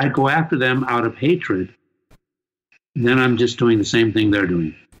 And if I go after them out of hatred, then I'm just doing the same thing they're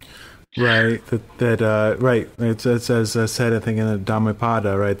doing. Right. Right. It's as I said, I think in the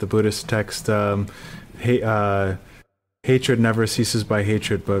Dhammapada, right, the Buddhist text, hatred never ceases by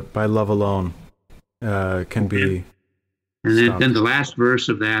hatred, but by love alone can be. And then the last verse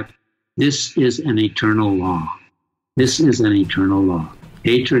of that: this is an eternal law. This is an eternal law.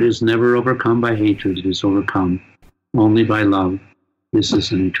 Hatred is never overcome by hatred. It is overcome only by love. This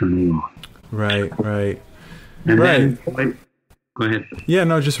is an eternal law. Right. And right. Then, go ahead. Yeah,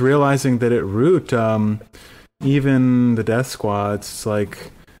 no, just realizing that at root, even the death squads, it's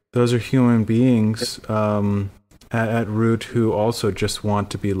like those are human beings at root who also just want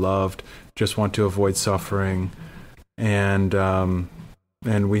to be loved, just want to avoid suffering, and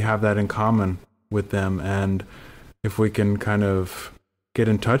we have that in common with them. And if we can kind of get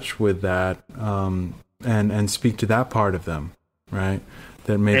in touch with that, and speak to that part of them, right?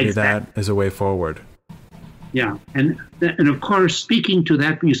 That maybe Exactly. that is a way forward. Yeah, and of course, speaking to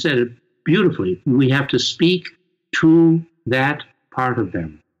that, you said it beautifully. We have to speak to that part of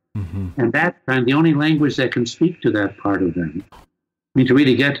them, and that time, the only language that can speak to that part of them, I mean, to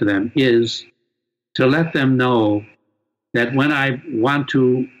really get to them, is to let them know that when I want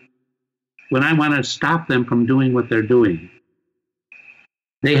to stop them from doing what they're doing,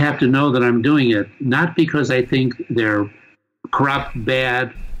 they have to know that I'm doing it not because I think they're corrupt,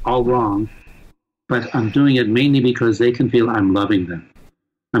 bad, all wrong, but I'm doing it mainly because they can feel I'm loving them.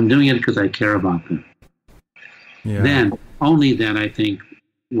 I'm doing it because I care about them. Yeah. Then, only then, I think,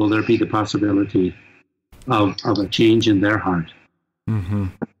 will there be the possibility of a change in their heart.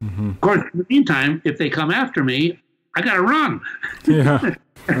 Of course, in the meantime, if they come after me, I got to run. Yeah.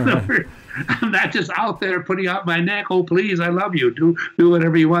 I'm not just out there putting out my neck. Oh, please, I love you. Do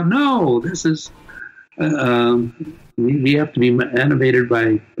whatever you want. No, this is. We have to be animated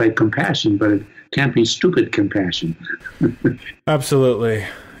by compassion, but it can't be stupid compassion. Absolutely.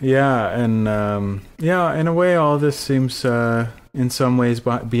 Yeah. And in a way, all this seems in some ways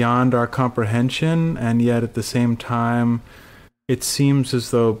beyond our comprehension, and yet at the same time, it seems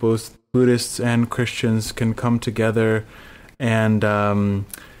as though both Buddhists and Christians can come together and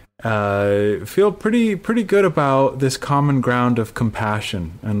feel pretty good about this common ground of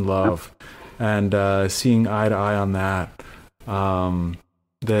compassion and love, and seeing eye to eye on that.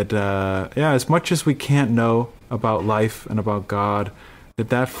 As much as we can't know about life and about God,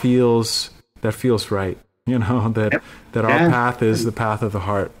 that feels right. That our path is the path of the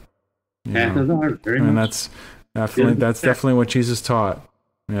heart. Path of the heart, very and much. that's definitely what Jesus taught.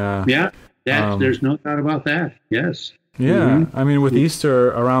 Yeah. Yeah. There's no doubt about that. Yes. Yeah. I mean, with Easter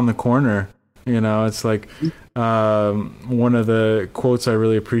around the corner, it's like one of the quotes I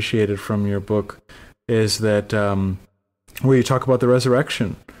really appreciated from your book is that where you talk about the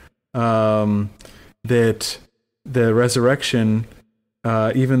resurrection, that the resurrection,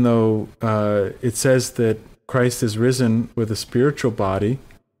 even though it says that Christ is risen with a spiritual body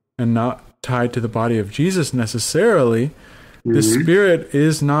and not tied to the body of Jesus necessarily, the spirit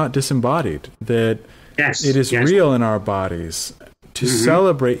is not disembodied, that it is real in our bodies. To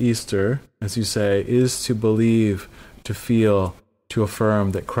celebrate Easter, as you say, is to believe, to feel, to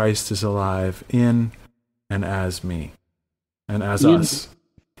affirm that Christ is alive in and as me and as us.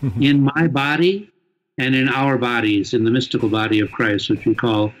 In my body and in our bodies, in the mystical body of Christ, which we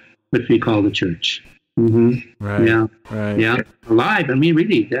call the church. Right. Yeah. Right. Yeah. Alive. I mean,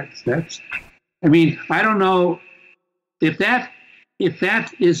 really, that's. I mean, I don't know if that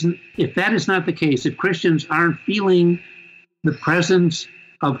is not the case. If Christians aren't feeling the presence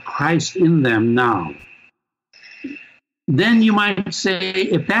of Christ in them now, then you might say,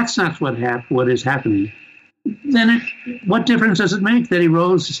 if that's not what is happening, then what difference does it make that he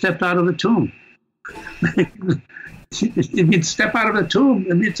rose and stepped out of the tomb? If he'd step out of the tomb,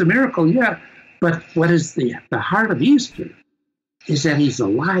 I mean, it's a miracle, yeah. But what is the heart of Easter is that he's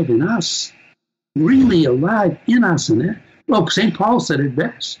alive in us, really alive in us. And well, St. Paul said it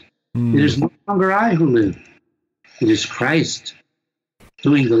best. It is no longer I who live. It is Christ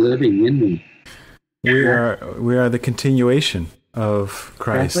doing the living in me. We are the continuation of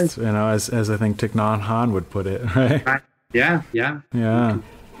Christ, Exactly. as I think Thich Nhat Hanh would put it, right? Yeah. Yeah.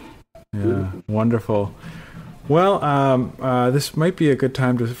 Wonderful. Well, this might be a good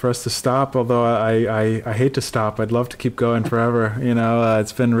time for us to stop, although I hate to stop. I'd love to keep going forever.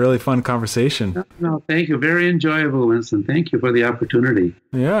 It's been a really fun conversation. No, thank you. Very enjoyable, Winston. Thank you for the opportunity.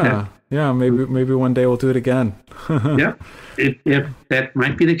 Yeah. Maybe one day we'll do it again. Yeah. If that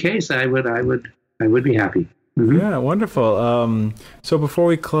might be the case, I would be happy. Yeah, wonderful. So before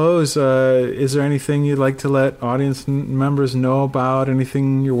we close, is there anything you'd like to let audience members know about?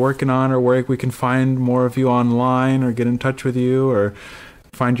 Anything you're working on, or where we can find more of you online, or get in touch with you, or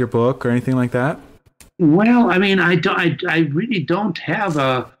find your book, or anything like that? Well, I mean, I really don't have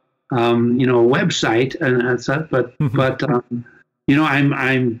a website and such, but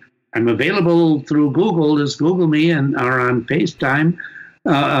I'm available through Google. Just Google me or on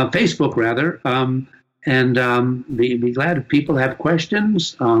Facebook rather. And be glad if people have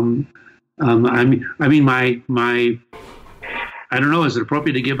questions. I mean, my I don't know. Is it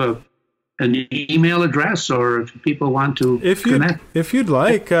appropriate to give an email address, or if people want to connect? If you'd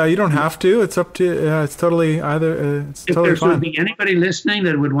like, you don't have to. It's up to. It's totally either. It's if totally there's fine. Anybody listening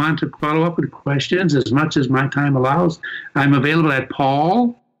that would want to follow up with questions, as much as my time allows, I'm available at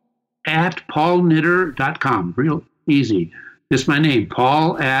paul@paulknitter.com. Real easy. Just my name,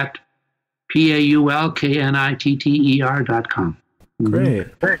 Paul at PaulKnitter.com. Great.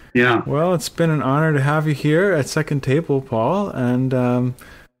 Yeah. Well, it's been an honor to have you here at Second Table, Paul. And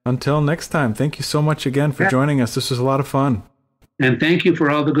until next time, thank you so much again for joining us. This was a lot of fun. And thank you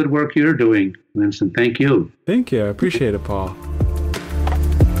for all the good work you're doing, Winston. Thank you. Thank you. I appreciate it, Paul.